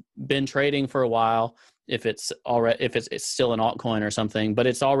that's been trading for a while? If it's still an altcoin or something, but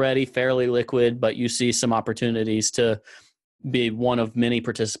it's already fairly liquid, but you see some opportunities to be one of many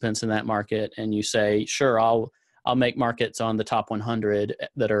participants in that market, and you say, sure, I'll make markets on the top 100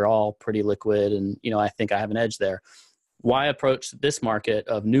 that are all pretty liquid, and I think I have an edge there. Why approach this market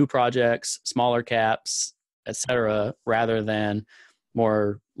of new projects, smaller caps, et cetera, rather than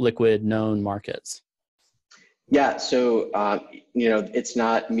more liquid known markets? Yeah, so it's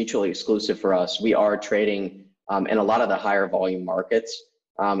not mutually exclusive for us. We are trading in a lot of the higher volume markets,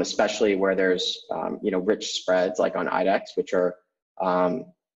 especially where there's rich spreads like on IDEX, which are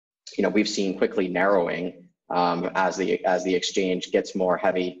we've seen quickly narrowing as the exchange gets more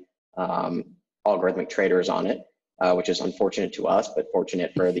heavy algorithmic traders on it, which is unfortunate to us, but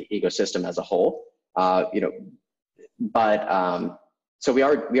fortunate for the ecosystem as a whole. So we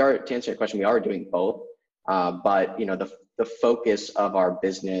are, to answer your question, we are doing both. But the focus of our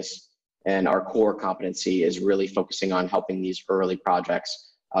business and our core competency is really focusing on helping these early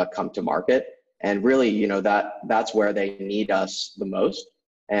projects come to market. And really, that's where they need us the most,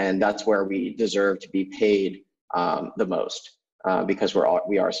 and that's where we deserve to be paid the most, because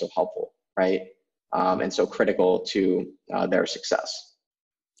we are so helpful, right? And so critical to their success.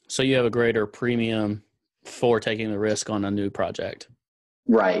 So you have a greater premium for taking the risk on a new project.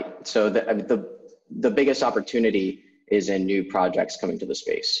 Right. So the biggest opportunity is in new projects coming to the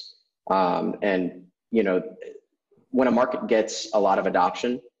space. And when a market gets a lot of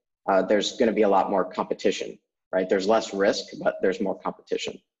adoption, there's going to be a lot more competition, right? There's less risk, but there's more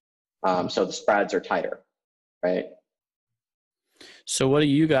competition. So the spreads are tighter, right? So what do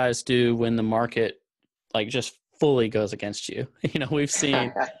you guys do when the market like just fully goes against you? We've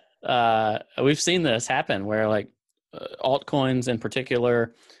seen this happen where like altcoins in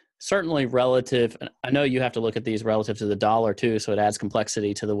particular, certainly relative, and I know you have to look at these relative to the dollar too, so it adds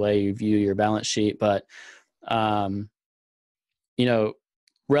complexity to the way you view your balance sheet, but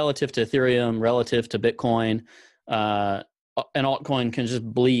relative to Ethereum, relative to Bitcoin, an altcoin can just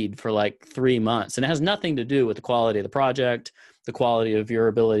bleed for like 3 months, and it has nothing to do with the quality of the project, the quality of your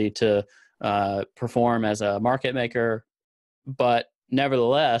ability to perform as a market maker, but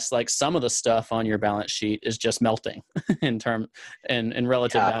nevertheless, like some of the stuff on your balance sheet is just melting in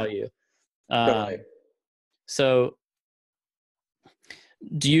relative value. Totally. So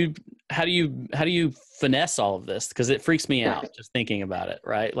how do you finesse all of this? Because it freaks me out just thinking about it,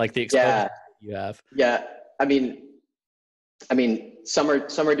 right? Like the exposure you have. Yeah. I mean, some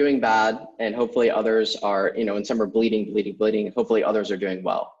are doing bad, and hopefully others are, and some are bleeding. Hopefully others are doing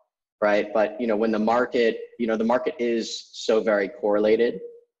well. Right. But, when the market is so very correlated,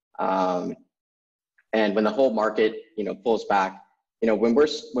 and when the whole market, pulls back, when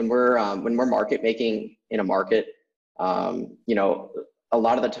we're market making in a market, a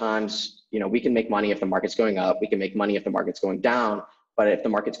lot of the times, we can make money if the market's going up, we can make money if the market's going down. But if the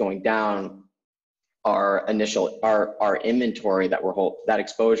market's going down, our inventory that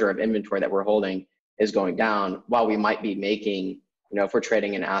exposure of inventory that we're holding is going down, while we might be making, if we're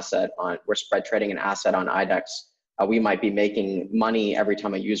trading an asset we're spread trading an asset on IDEX, we might be making money every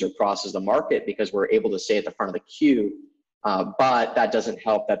time a user crosses the market because we're able to stay at the front of the queue. But that doesn't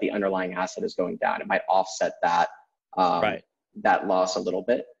help that the underlying asset is going down. It might offset that, Right. that loss a little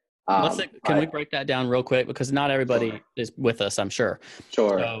bit. Can we break that down real quick? Because not everybody is with us, I'm sure.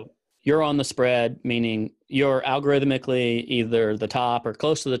 Sure. So you're on the spread, meaning you're algorithmically either the top or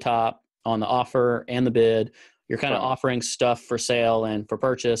close to the top on the offer and the bid. You're kind of offering stuff for sale and for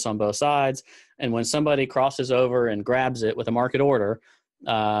purchase on both sides. And when somebody crosses over and grabs it with a market order,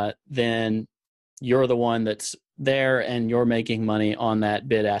 then you're the one that's there and you're making money on that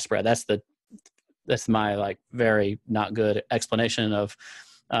bid ask spread. That's my like very not good explanation of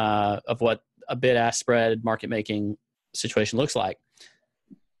what a bid ask spread market making situation looks like.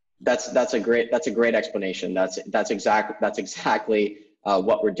 That's a great explanation. That's exactly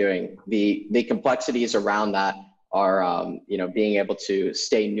what we're doing. The complexities around that are being able to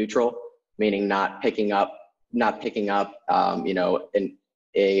stay neutral, meaning not picking up an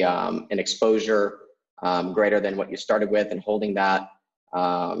exposure greater than what you started with and holding that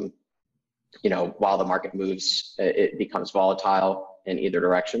while the market moves, it becomes volatile in either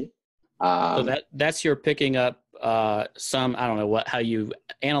direction. So that's your picking up some, I don't know how you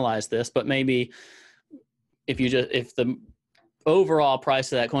analyze this, but maybe if the overall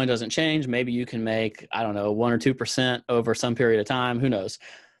price of that coin doesn't change, maybe you can make, I don't know, 1 or 2% over some period of time, who knows.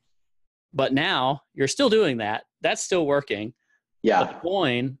 But now you're still doing that. That's still working. Yeah. But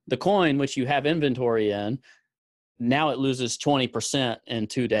the coin which you have inventory in, now it loses 20% in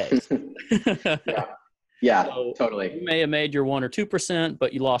 2 days. Yeah, so totally. You may have made your 1 or 2%,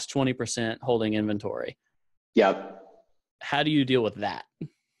 but you lost 20% holding inventory. Yep. How do you deal with that?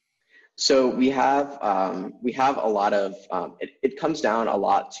 So we have a lot of, it comes down a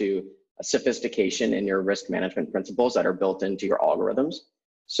lot to sophistication in your risk management principles that are built into your algorithms.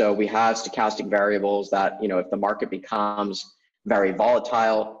 So we have stochastic variables that, if the market becomes very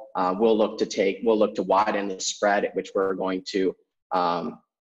volatile, we'll look to widen the spread at which we're going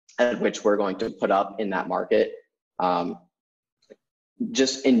to put up in that market.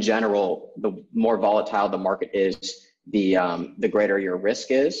 Just in general, the more volatile the market is, the greater your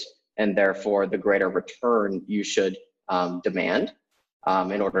risk is, and therefore the greater return you should demand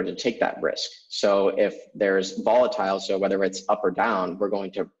in order to take that risk. So if there's volatile, so whether it's up or down, we're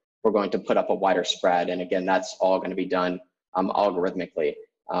going to put up a wider spread, and again, that's all going to be done algorithmically.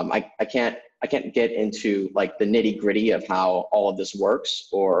 I can't get into like the nitty gritty of how all of this works,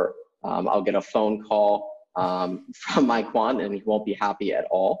 or I'll get a phone call from my quant and he won't be happy at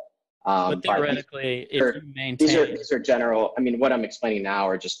all. But theoretically, if you maintain... These are general, what I'm explaining now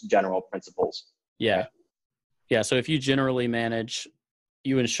are just general principles. Yeah. Yeah, so if you generally manage,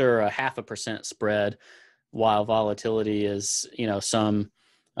 you ensure a 0.5% spread while volatility is, some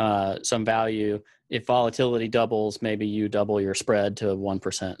value. If volatility doubles, maybe you double your spread to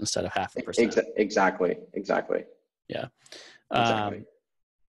 1% instead of 0.5%. Exactly. Yeah. Exactly.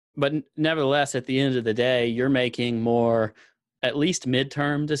 But nevertheless, at the end of the day, you're making more, at least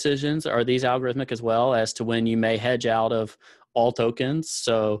midterm decisions. Are these algorithmic as well as to when you may hedge out of all tokens?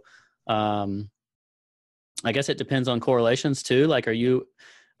 So I guess it depends on correlations too. Like, are you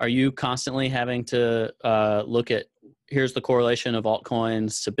constantly having to look at, here's the correlation of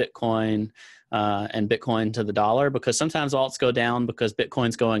altcoins to Bitcoin and Bitcoin to the dollar? Because sometimes alts go down because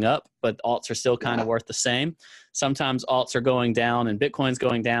Bitcoin's going up, but alts are still kind of worth the same. Sometimes alts are going down and Bitcoin's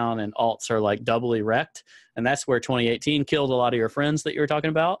going down and alts are like doubly wrecked. And that's where 2018 killed a lot of your friends that you were talking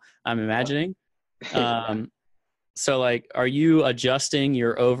about, I'm imagining. So like, are you adjusting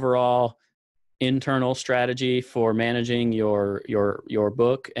your overall internal strategy for managing your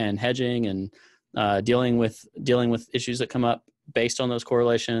book and hedging and dealing with issues that come up based on those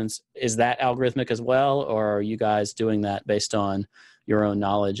correlations? Is that algorithmic as well, or are you guys doing that based on your own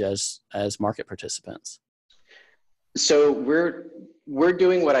knowledge as market participants? So we're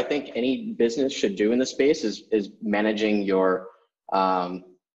doing what I think any business should do in the space is managing your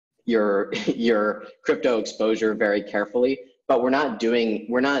crypto exposure very carefully. But we're not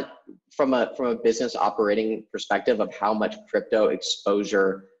from a business operating perspective of how much crypto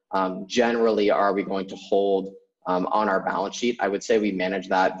exposure generally are we going to hold on our balance sheet. I would say we manage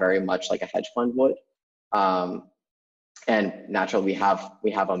that very much like a hedge fund would. And naturally we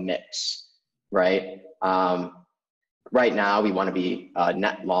have a mix, right? Right now we want to be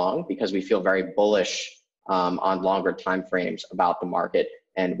net long because we feel very bullish on longer time frames about the market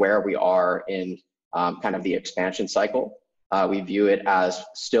and where we are in kind of the expansion cycle. We view it as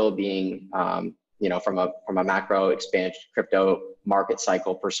still being, from a macro expansion crypto market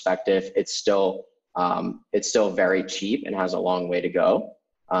cycle perspective, it's still very cheap and has a long way to go.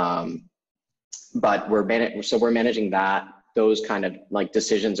 but we're managing those kind of like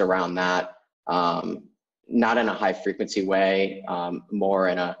decisions around that, not in a high frequency way, more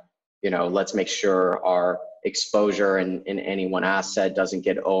in a, let's make sure our exposure in any one asset doesn't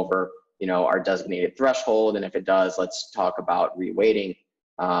get over, our designated threshold. And if it does, let's talk about reweighting.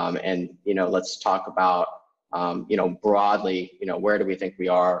 And, let's talk about, broadly, where do we think we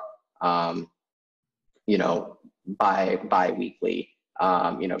are, bi-weekly,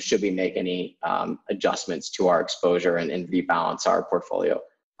 should we make any adjustments to our exposure and rebalance our portfolio,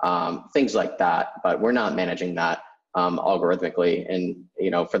 things like that. But we're not managing that algorithmically. And,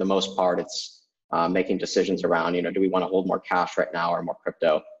 for the most part, it's making decisions around, do we want to hold more cash right now or more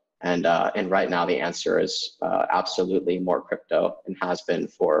crypto? And right now the answer is absolutely more crypto, and has been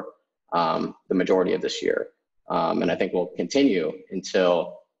for the majority of this year. And I think we'll continue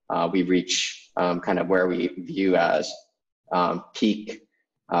until we reach kind of where we view as peak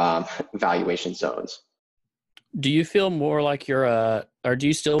valuation zones. Do you feel more like or do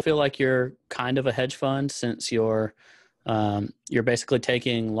you still feel like you're kind of a hedge fund, since you're basically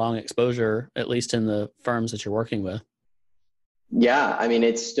taking long exposure, at least in the firms that you're working with? Yeah, I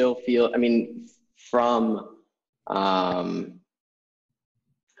mean, from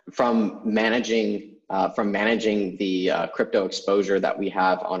managing the crypto exposure that we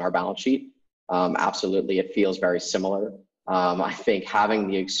have on our balance sheet, absolutely, it feels very similar. I think having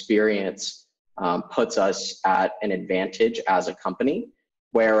the experience puts us at an advantage as a company,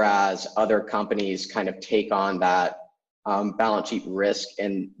 whereas other companies kind of take on that balance sheet risk,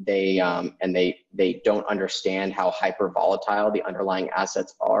 and they don't understand how hyper volatile the underlying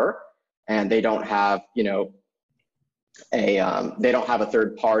assets are, and they don't have a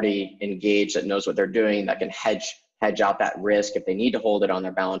third party engaged that knows what they're doing, that can hedge out that risk if they need to hold it on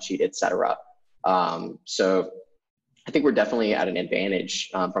their balance sheet, et cetera. So I think we're definitely at an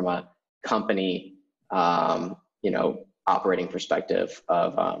advantage from a company operating perspective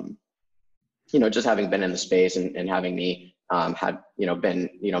of just having been in the space and having me been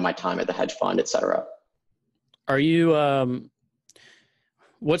my time at the hedge fund, et cetera. Are you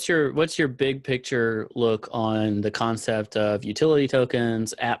what's your big picture look on the concept of utility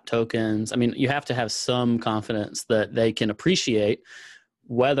tokens, app tokens? I mean, you have to have some confidence that they can appreciate,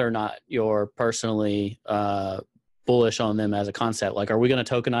 whether or not you're personally bullish on them as a concept. Like, are we going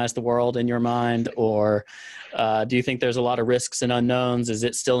to tokenize the world in your mind, or do you think there's a lot of risks and unknowns? Is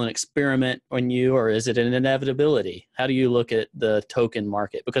it still an experiment on you, or is it an inevitability? How do you look at the token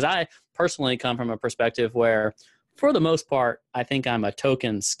market? Because I personally come from a perspective where, for the most part, I think I'm a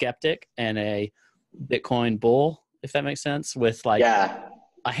token skeptic and a Bitcoin bull, if that makes sense, with like a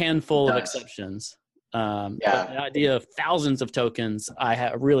handful of exceptions. But the idea of thousands of tokens,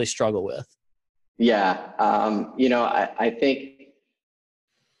 I really struggle with. Yeah. I think,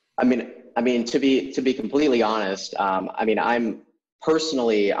 to be completely honest, I'm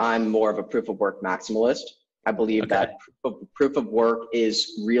more of a proof of work maximalist. I believe that proof of work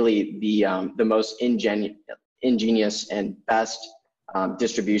is really the most ingenious and best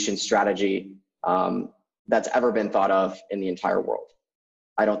distribution strategy that's ever been thought of in the entire world.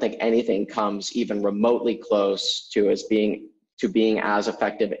 I don't think anything comes even remotely close to being as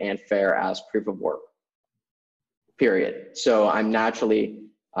effective and fair as proof of work, period. So I'm naturally,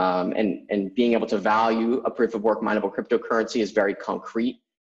 and being able to value a proof of work mineable cryptocurrency is very concrete.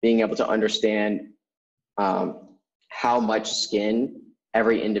 Being able to understand how much skin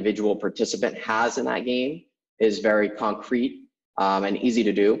every individual participant has in that game is very concrete and easy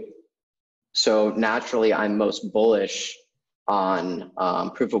to do. So naturally, I'm most bullish on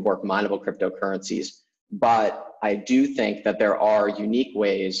proof of work mineable cryptocurrencies. But I do think that there are unique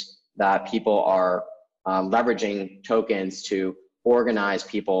ways that people are leveraging tokens to organize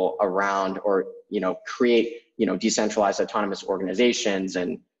people around, or create decentralized autonomous organizations,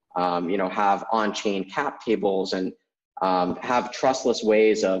 and have on-chain cap tables, and have trustless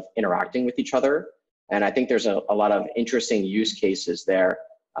ways of interacting with each other. And I think there's a lot of interesting use cases there,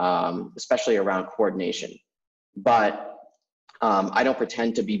 especially around coordination. But I don't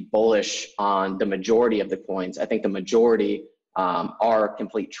pretend to be bullish on the majority of the coins. I think the majority are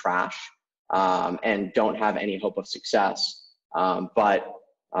complete trash and don't have any hope of success. But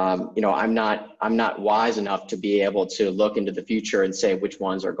I'm not wise enough to be able to look into the future and say which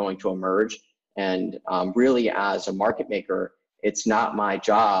ones are going to emerge. And really, as a market maker, it's not my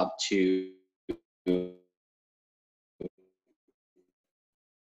job to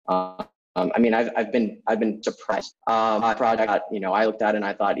I've been surprised. My project, I looked at it and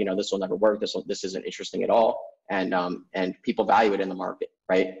I thought, this will never work. This isn't interesting at all. And people value it in the market,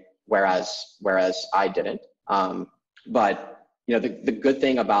 right? Whereas I didn't. But the good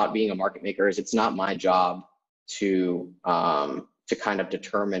thing about being a market maker is it's not my job to kind of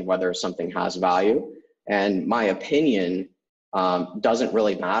determine whether something has value, and my opinion doesn't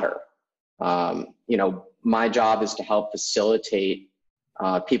really matter. My job is to help facilitate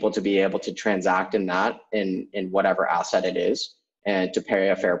people to be able to transact in whatever asset it is, and to pay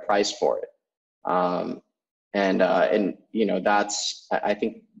a fair price for it. I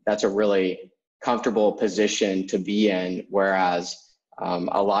think that's a really comfortable position to be in, whereas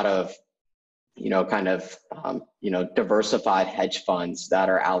a lot of diversified hedge funds that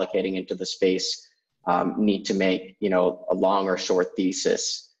are allocating into the space need to make a long or short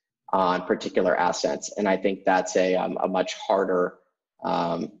thesis on particular assets, and I think that's a much harder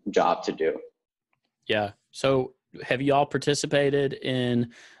job to do. Yeah. So have you all participated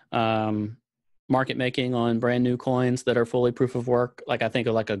in market making on brand new coins that are fully proof of work? Like I think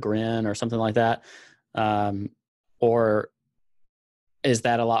of like a Grin or something like that. Or is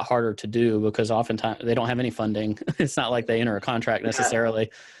that a lot harder to do because oftentimes they don't have any funding? It's not like they enter a contract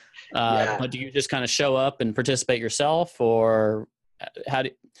necessarily. But do you just kind of show up and participate yourself, or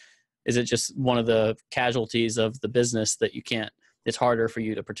is it just one of the casualties of the business that you can't, it's harder for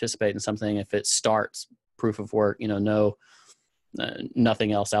you to participate in something if it starts proof of work,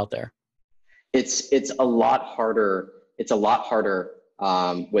 nothing else out there? It's a lot harder. It's a lot harder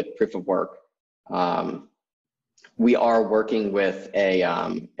with proof of work. We are working with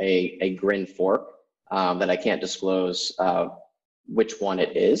a Grin fork that I can't disclose which one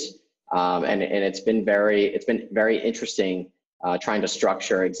it is, and it's been very interesting trying to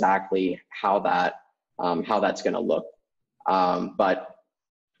structure exactly how that's going to look. But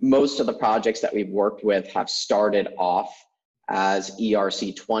most of the projects that we've worked with have started off as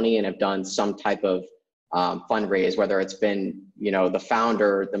ERC20 and have done some type of fundraise, whether it's been the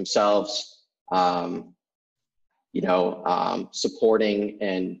founder themselves supporting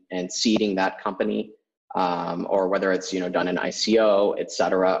and seeding that company, or whether it's done an ICO,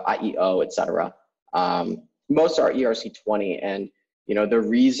 IEO, et cetera. Most are ERC20, and the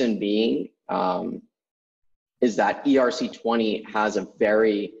reason being is that ERC20 has a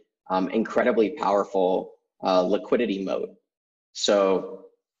very incredibly powerful liquidity mode. So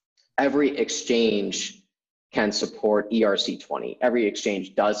every exchange can support ERC20. Every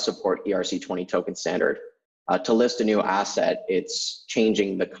exchange does support ERC20 token standard. To list a new asset, it's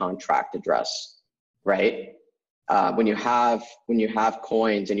changing the contract address, right? When you have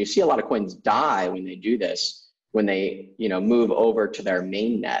coins, and you see a lot of coins die when they do this, when they move over to their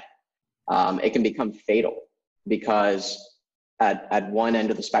main net, it can become fatal, because at one end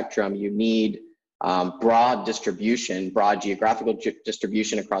of the spectrum you need broad geographical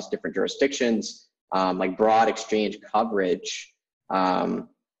distribution across different jurisdictions, like broad exchange coverage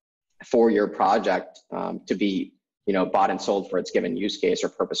for your project to be bought and sold for its given use case or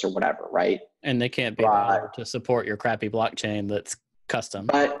purpose or whatever, right? And they can't be bothered to support your crappy blockchain that's custom.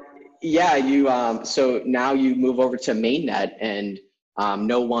 But yeah, so now you move over to mainnet, and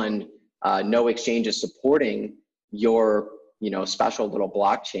no exchange is supporting your special little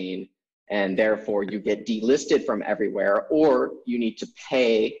blockchain, and therefore you get delisted from everywhere, or you need to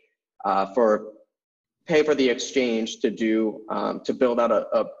pay for the exchange to build out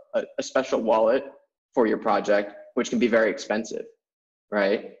a special wallet for your project, which can be very expensive,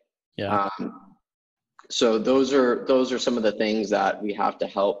 right? Yeah. So those are some of the things that we have to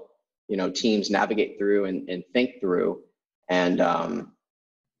help teams navigate through and think through, and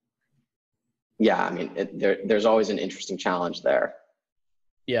there's always an interesting challenge there.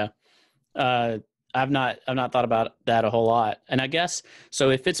 Yeah. I've not thought about that a whole lot. And I guess, so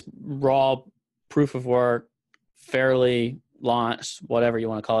if it's raw proof of work, fairly launched, whatever you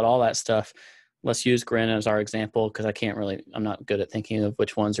want to call it, all that stuff, let's use Grin as our example, because I'm not good at thinking of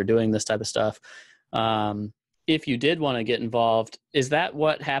which ones are doing this type of stuff. If you did want to get involved, is that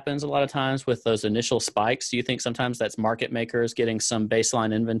what happens a lot of times with those initial spikes? Do you think sometimes that's market makers getting some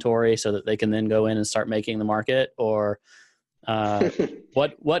baseline inventory so that they can then go in and start making the market? Or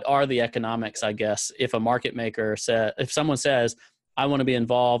what are the economics, I guess, if a market maker if someone says, I want to be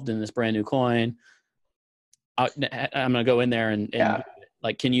involved in this brand new coin, I'm going to go in there and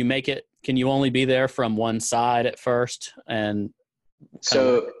like, can you only be there from one side at first and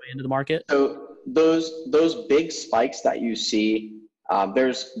work into the market? So those big spikes that you see,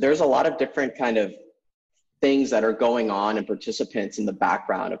 there's a lot of different kind of things that are going on and participants in the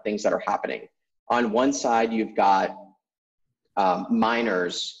background of things that are happening. On one side, you've got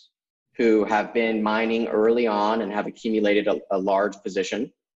miners who have been mining early on and have accumulated a large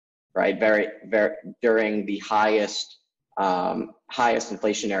position, right? During the highest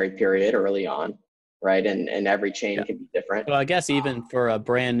inflationary period early on. right? And every chain can be different. Well, I guess even for a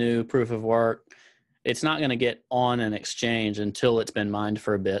brand new proof of work, it's not going to get on an exchange until it's been mined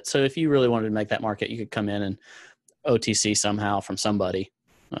for a bit. So if you really wanted to make that market, you could come in and OTC somehow from somebody.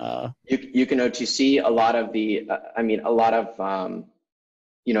 You can OTC a lot of the,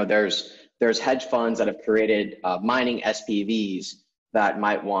 there's hedge funds that have created mining SPVs that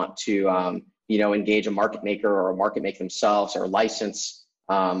might want to, engage a market maker or a market make themselves or license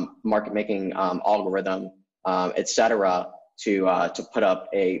market making algorithm, et cetera, to put up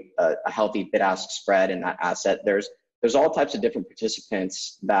a healthy bid-ask spread in that asset. There's all types of different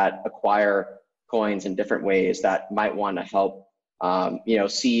participants that acquire coins in different ways that might want to help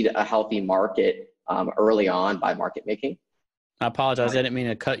seed a healthy market early on by market making. I apologize. I didn't mean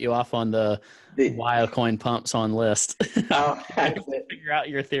to cut you off on the why a coin pumps on list. Oh, figure out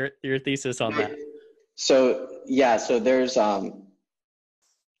your thesis on that. So there's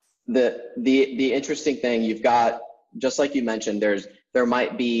the interesting thing you've got, just like you mentioned, there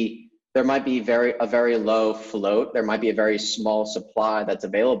might be a very low float. There might be a very small supply that's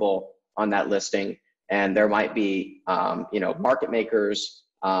available on that listing, and there might be market makers,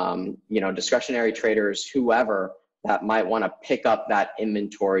 discretionary traders, whoever that might want to pick up that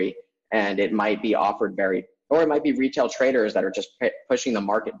inventory, and it might be offered or it might be retail traders that are just pushing the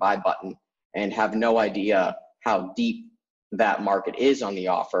market buy button and have no idea how deep that market is on the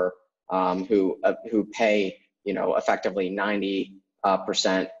offer, who pay effectively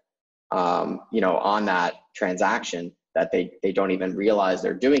 90% on that transaction, that they don't even realize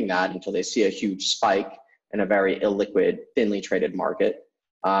they're doing that until they see a huge spike in a very illiquid, thinly traded market.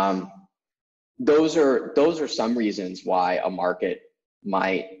 Those are some reasons why a market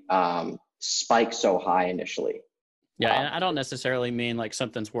might spike so high initially. Yeah, and I don't necessarily mean like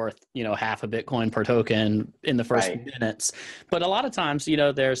something's worth, half a Bitcoin per token in the first minutes. But a lot of times,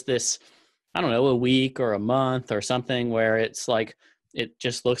 there's this, I don't know, a week or a month or something where it's like, it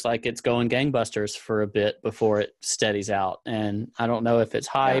just looks like it's going gangbusters for a bit before it steadies out. And I don't know if it's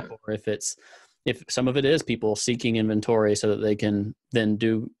hype or if some of it is people seeking inventory so that they can then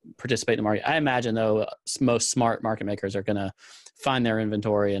participate in the market. I imagine, though, most smart market makers are going to find their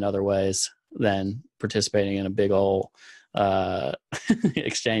inventory in other ways than participating in a big old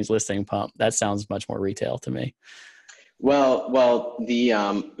exchange listing pump. That sounds much more retail to me. Well, the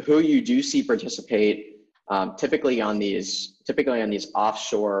who you do see participate typically on these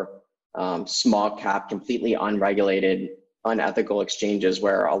offshore small cap, completely unregulated, unethical exchanges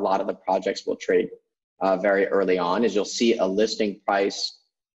where a lot of the projects will trade very early on, is you'll see a listing price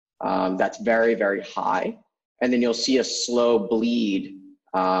that's very, very high, and then you'll see a slow bleed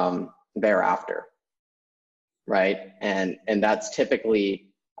thereafter, right? And that's typically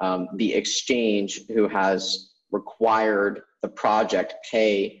the exchange who has required the project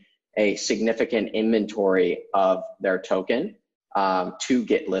pay a significant inventory of their token to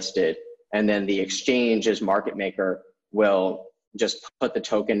get listed, and then the exchange's market maker will just put the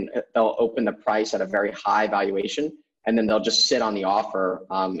token, they'll open the price at a very high valuation, and then they'll just sit on the offer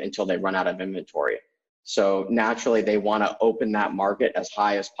until they run out of inventory. So naturally, they want to open that market as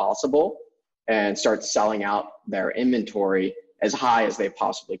high as possible and start selling out their inventory as high as they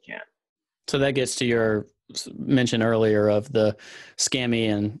possibly can. So that gets to your mention earlier of the scammy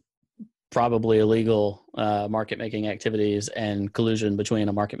and probably illegal market making activities and collusion between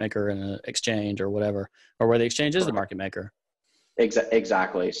a market maker and an exchange or whatever, or where the exchange is the market maker.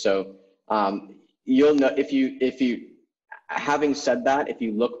 Exactly. So you'll know if you having said that, if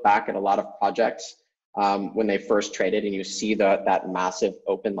you look back at a lot of projects when they first traded and you see that massive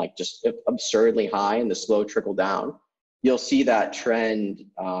open, like just absurdly high and the slow trickle down, you'll see that trend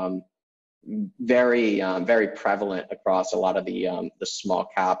very prevalent across a lot of the small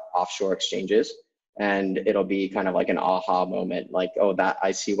cap offshore exchanges, and it'll be kind of like an aha moment, like, oh, that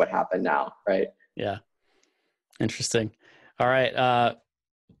I see what happened now, right? Yeah, interesting. All right,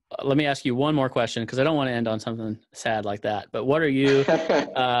 let me ask you one more question because I don't want to end on something sad like that. But what are you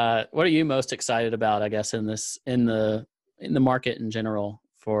most excited about, I guess, in the market in general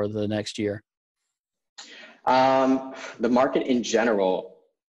for the next year? The market in general.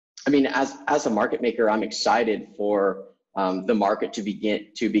 I mean, as a market maker, I'm excited for the market to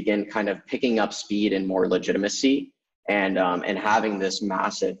begin kind of picking up speed and more legitimacy, and having this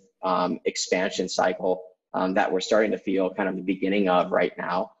massive expansion cycle that we're starting to feel kind of the beginning of right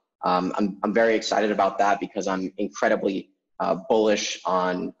now. I'm very excited about that because I'm incredibly bullish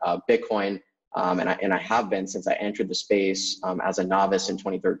on Bitcoin, and I have been since I entered the space as a novice in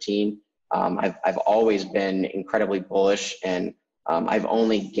 2013. I've always been incredibly bullish, and I've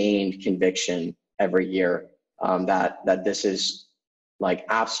only gained conviction every year that this is like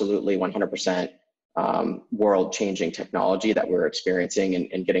absolutely 100% world-changing technology that we're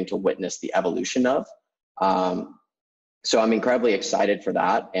experiencing and getting to witness the evolution of. So I'm incredibly excited for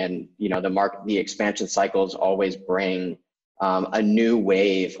that. And the expansion cycles always bring a new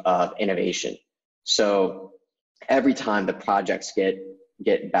wave of innovation. So every time the projects get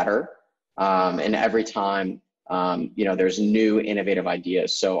better, and every time there's new innovative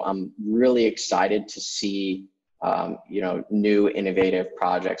ideas. So I'm really excited to see new innovative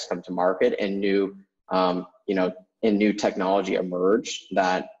projects come to market and new technology emerge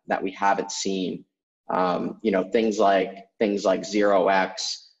that we haven't seen. Things like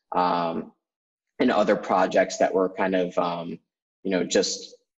 0x and other projects that were kind of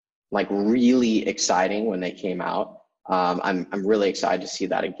just like really exciting when they came out. I'm really excited to see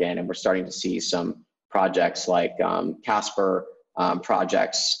that again, and we're starting to see some projects like Casper,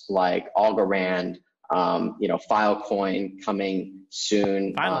 projects like Algorand, Filecoin coming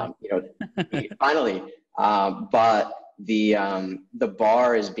soon. Finally. But the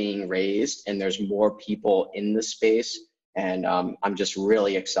bar is being raised, and there's more people in the space, and I'm just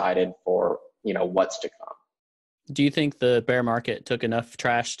really excited for what's to come. Do you think the bear market took enough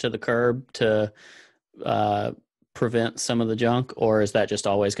trash to the curb to prevent some of the junk, or is that just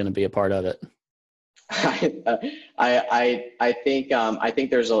always going to be a part of it? I think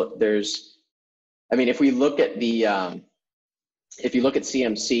there's if we look at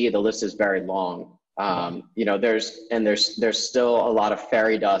CMC, the list is very long. There's still a lot of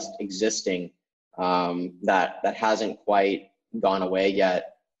fairy dust existing that hasn't quite gone away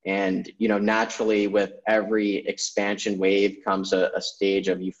yet. And naturally, with every expansion wave comes a stage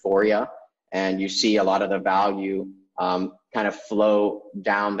of euphoria, and you see a lot of the value kind of flow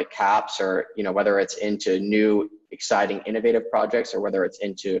down the caps, or whether it's into new, exciting, innovative projects, or whether it's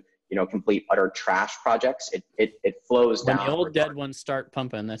into complete utter trash projects. It flows down. When the old dead ones start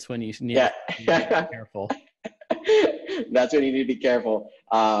pumping, that's when you need to be careful. That's when you need to be careful.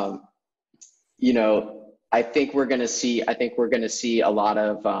 I think we're going to see a lot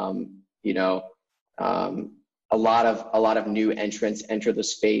of a lot of new entrants enter the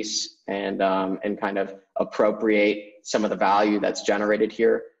space and kind of appropriate some of the value that's generated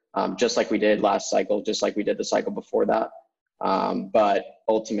here, just like we did last cycle, just like we did the cycle before that. But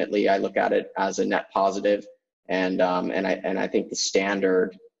ultimately, I look at it as a net positive, and I think the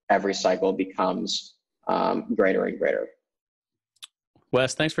standard every cycle becomes greater and greater.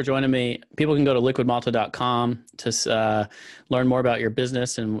 Wes, thanks for joining me. People can go to liquidmalta.com to learn more about your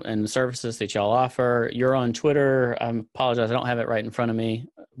business and the services that y'all offer. You're on Twitter. I apologize, I don't have it right in front of me.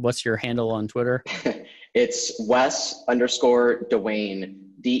 What's your handle on Twitter? It's Wes_Dewayne,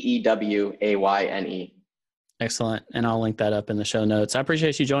 DEWAYNE. Excellent. And I'll link that up in the show notes. I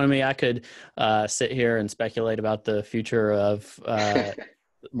appreciate you joining me. I could sit here and speculate about the future of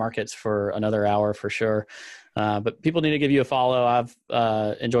markets for another hour for sure. But people need to give you a follow. I've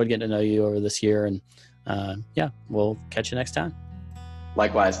enjoyed getting to know you over this year, and we'll catch you next time.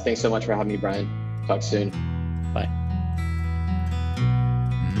 Likewise. Thanks so much for having me, Brian. Talk soon. Bye.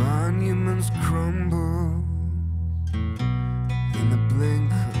 Monuments crumble in the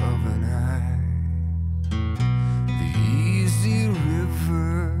blink of an eye. The easy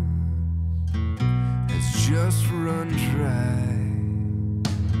river has just run dry.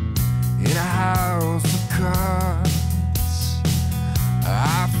 In a house of cards,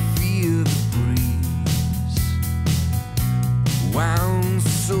 I feel the breeze wound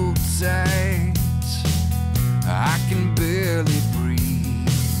so tight.